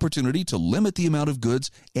take the opportunity to limit the amount of goods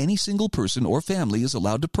any single person or family is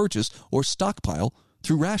allowed to purchase or stockpile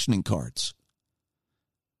through rationing cards.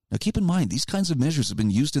 Now keep in mind, these kinds of measures have been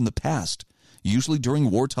used in the past. usually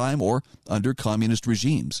during wartime or under communist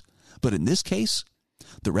regimes. But in this case,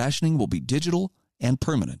 the rationing will be digital and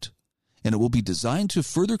permanent, and it will be designed to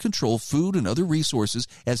further control food and other resources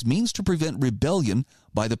as means to prevent rebellion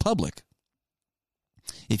by the public.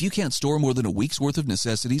 If you can't store more than a week's worth of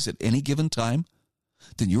necessities at any given time,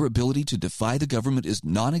 then your ability to defy the government is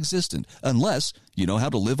non-existent unless you know how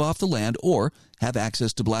to live off the land or have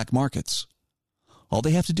access to black markets. All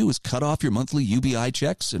they have to do is cut off your monthly UBI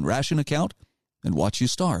checks and ration account and watch you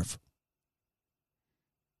starve.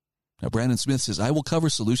 Now, Brandon Smith says, I will cover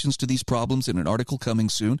solutions to these problems in an article coming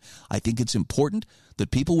soon. I think it's important that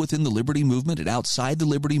people within the liberty movement and outside the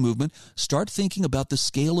liberty movement start thinking about the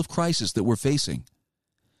scale of crisis that we're facing.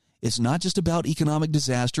 It's not just about economic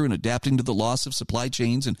disaster and adapting to the loss of supply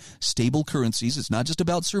chains and stable currencies. It's not just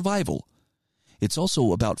about survival. It's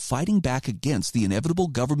also about fighting back against the inevitable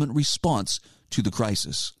government response to the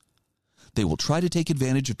crisis. They will try to take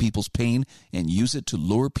advantage of people's pain and use it to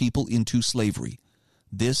lure people into slavery.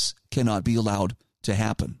 This cannot be allowed to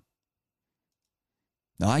happen.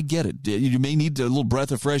 Now, I get it. You may need a little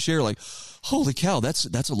breath of fresh air, like, holy cow, that's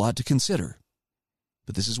a lot to consider.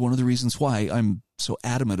 But this is one of the reasons why I'm so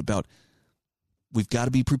adamant about we've got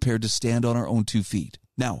to be prepared to stand on our own 2 feet.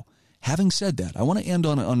 Now, having said that, I want to end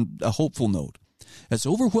on a hopeful note. As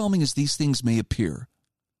overwhelming as these things may appear,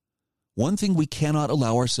 one thing we cannot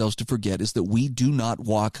allow ourselves to forget is that we do not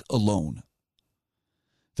walk alone.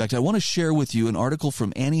 In fact, I want to share with you an article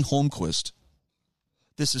from Annie Holmquist.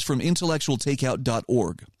 This is from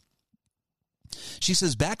intellectualtakeout.org. She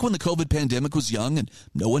says, back when the COVID pandemic was young and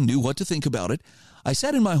no one knew what to think about it, I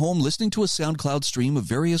sat in my home listening to a SoundCloud stream of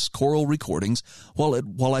various choral recordings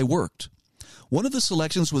while I worked. One of the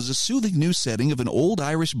selections was a soothing new setting of an old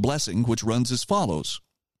Irish blessing which runs as follows.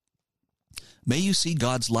 May you see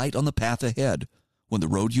God's light on the path ahead when the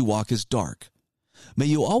road you walk is dark. May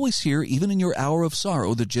you always hear, even in your hour of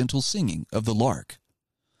sorrow, the gentle singing of the lark.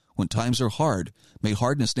 When times are hard, may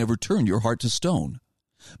hardness never turn your heart to stone.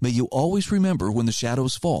 May you always remember when the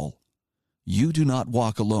shadows fall, you do not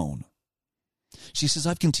walk alone. She says,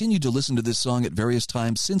 I've continued to listen to this song at various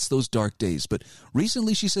times since those dark days, but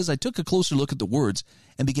recently, she says, I took a closer look at the words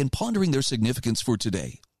and began pondering their significance for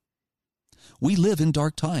today. We live in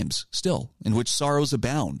dark times, still, in which sorrows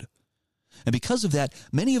abound. And because of that,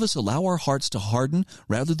 many of us allow our hearts to harden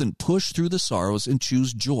rather than push through the sorrows and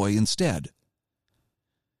choose joy instead.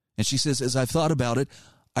 And she says, as I've thought about it,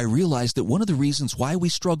 I realized that one of the reasons why we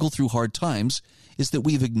struggle through hard times is that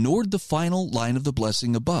we've ignored the final line of the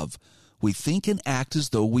blessing above. We think and act as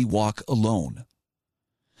though we walk alone.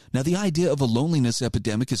 Now, the idea of a loneliness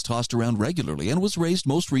epidemic is tossed around regularly and was raised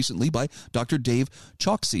most recently by Dr. Dave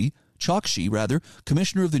Chokshi,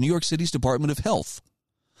 Commissioner of the New York City's Department of Health.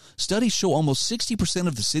 Studies show almost 60%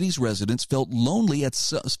 of the city's residents felt lonely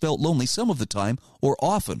some of the time or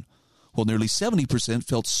often, while nearly 70%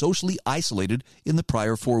 felt socially isolated in the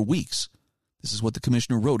prior 4 weeks. This is what the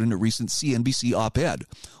commissioner wrote in a recent CNBC op-ed.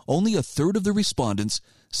 Only a third of the respondents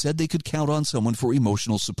said they could count on someone for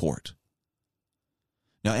emotional support.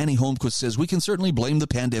 Now, Annie Holmquist says, we can certainly blame the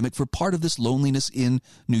pandemic for part of this loneliness in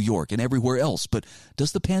New York and everywhere else, but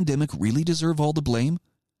does the pandemic really deserve all the blame?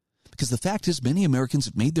 Because the fact is, many Americans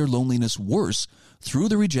have made their loneliness worse through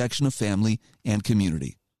the rejection of family and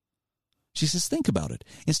community. She says, think about it.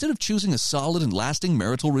 Instead of choosing a solid and lasting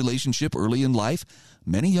marital relationship early in life,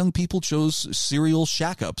 many young people chose serial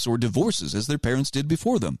shack-ups or divorces as their parents did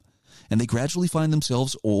before them, and they gradually find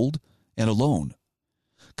themselves old and alone.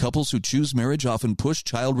 Couples who choose marriage often push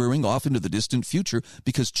child-rearing off into the distant future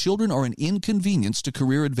because children are an inconvenience to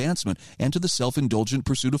career advancement and to the self-indulgent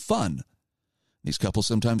pursuit of fun. These couples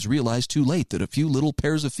sometimes realize too late that a few little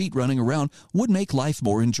pairs of feet running around would make life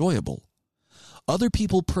more enjoyable. Other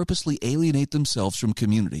people purposely alienate themselves from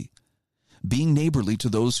community. Being neighborly to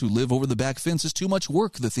those who live over the back fence is too much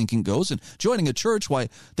work, the thinking goes, and joining a church, why,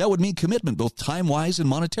 that would mean commitment both time-wise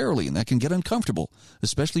and monetarily, and that can get uncomfortable,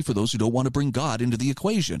 especially for those who don't want to bring God into the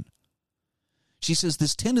equation. She says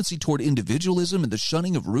this tendency toward individualism and the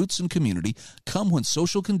shunning of roots and community come when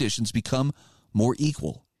social conditions become more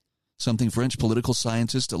equal, something French political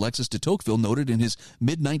scientist Alexis de Tocqueville noted in his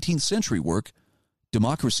mid-19th century work,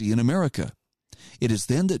 Democracy in America. It is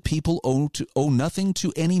then that people owe nothing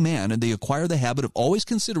to any man, and they acquire the habit of always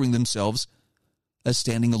considering themselves as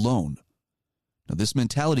standing alone. Now, this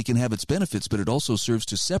mentality can have its benefits, but it also serves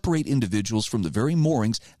to separate individuals from the very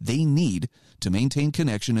moorings they need to maintain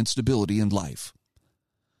connection and stability in life.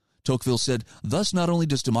 Tocqueville said, thus not only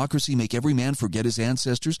does democracy make every man forget his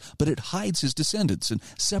ancestors, but it hides his descendants and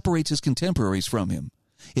separates his contemporaries from him.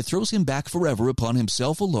 It throws him back forever upon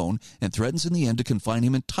himself alone and threatens in the end to confine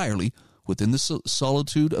him entirely within the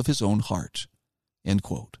solitude of his own heart. End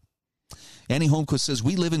quote. Annie Holmquist says,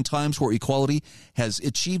 we live in times where equality has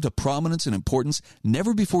achieved a prominence and importance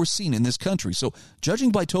never before seen in this country. So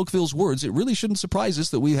judging by Tocqueville's words, it really shouldn't surprise us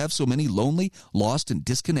that we have so many lonely, lost, and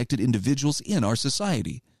disconnected individuals in our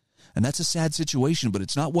society. And that's a sad situation, but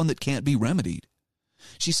it's not one that can't be remedied.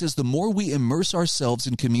 She says the more we immerse ourselves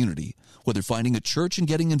in community, whether finding a church and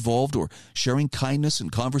getting involved or sharing kindness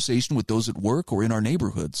and conversation with those at work or in our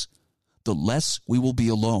neighborhoods, the less we will be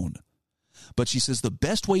alone. But she says the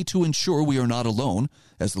best way to ensure we are not alone,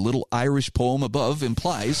 as the little Irish poem above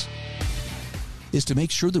implies, is to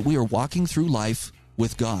make sure that we are walking through life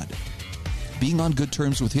with God. Being on good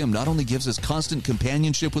terms with Him not only gives us constant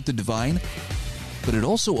companionship with the divine, but it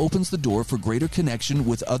also opens the door for greater connection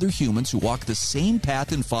with other humans who walk the same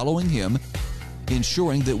path in following Him,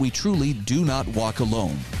 ensuring that we truly do not walk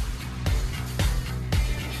alone.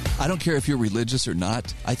 I don't care if you're religious or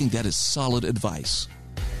not. I think that is solid advice.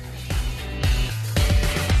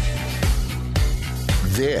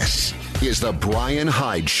 This is the Brian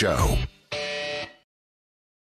Hyde Show.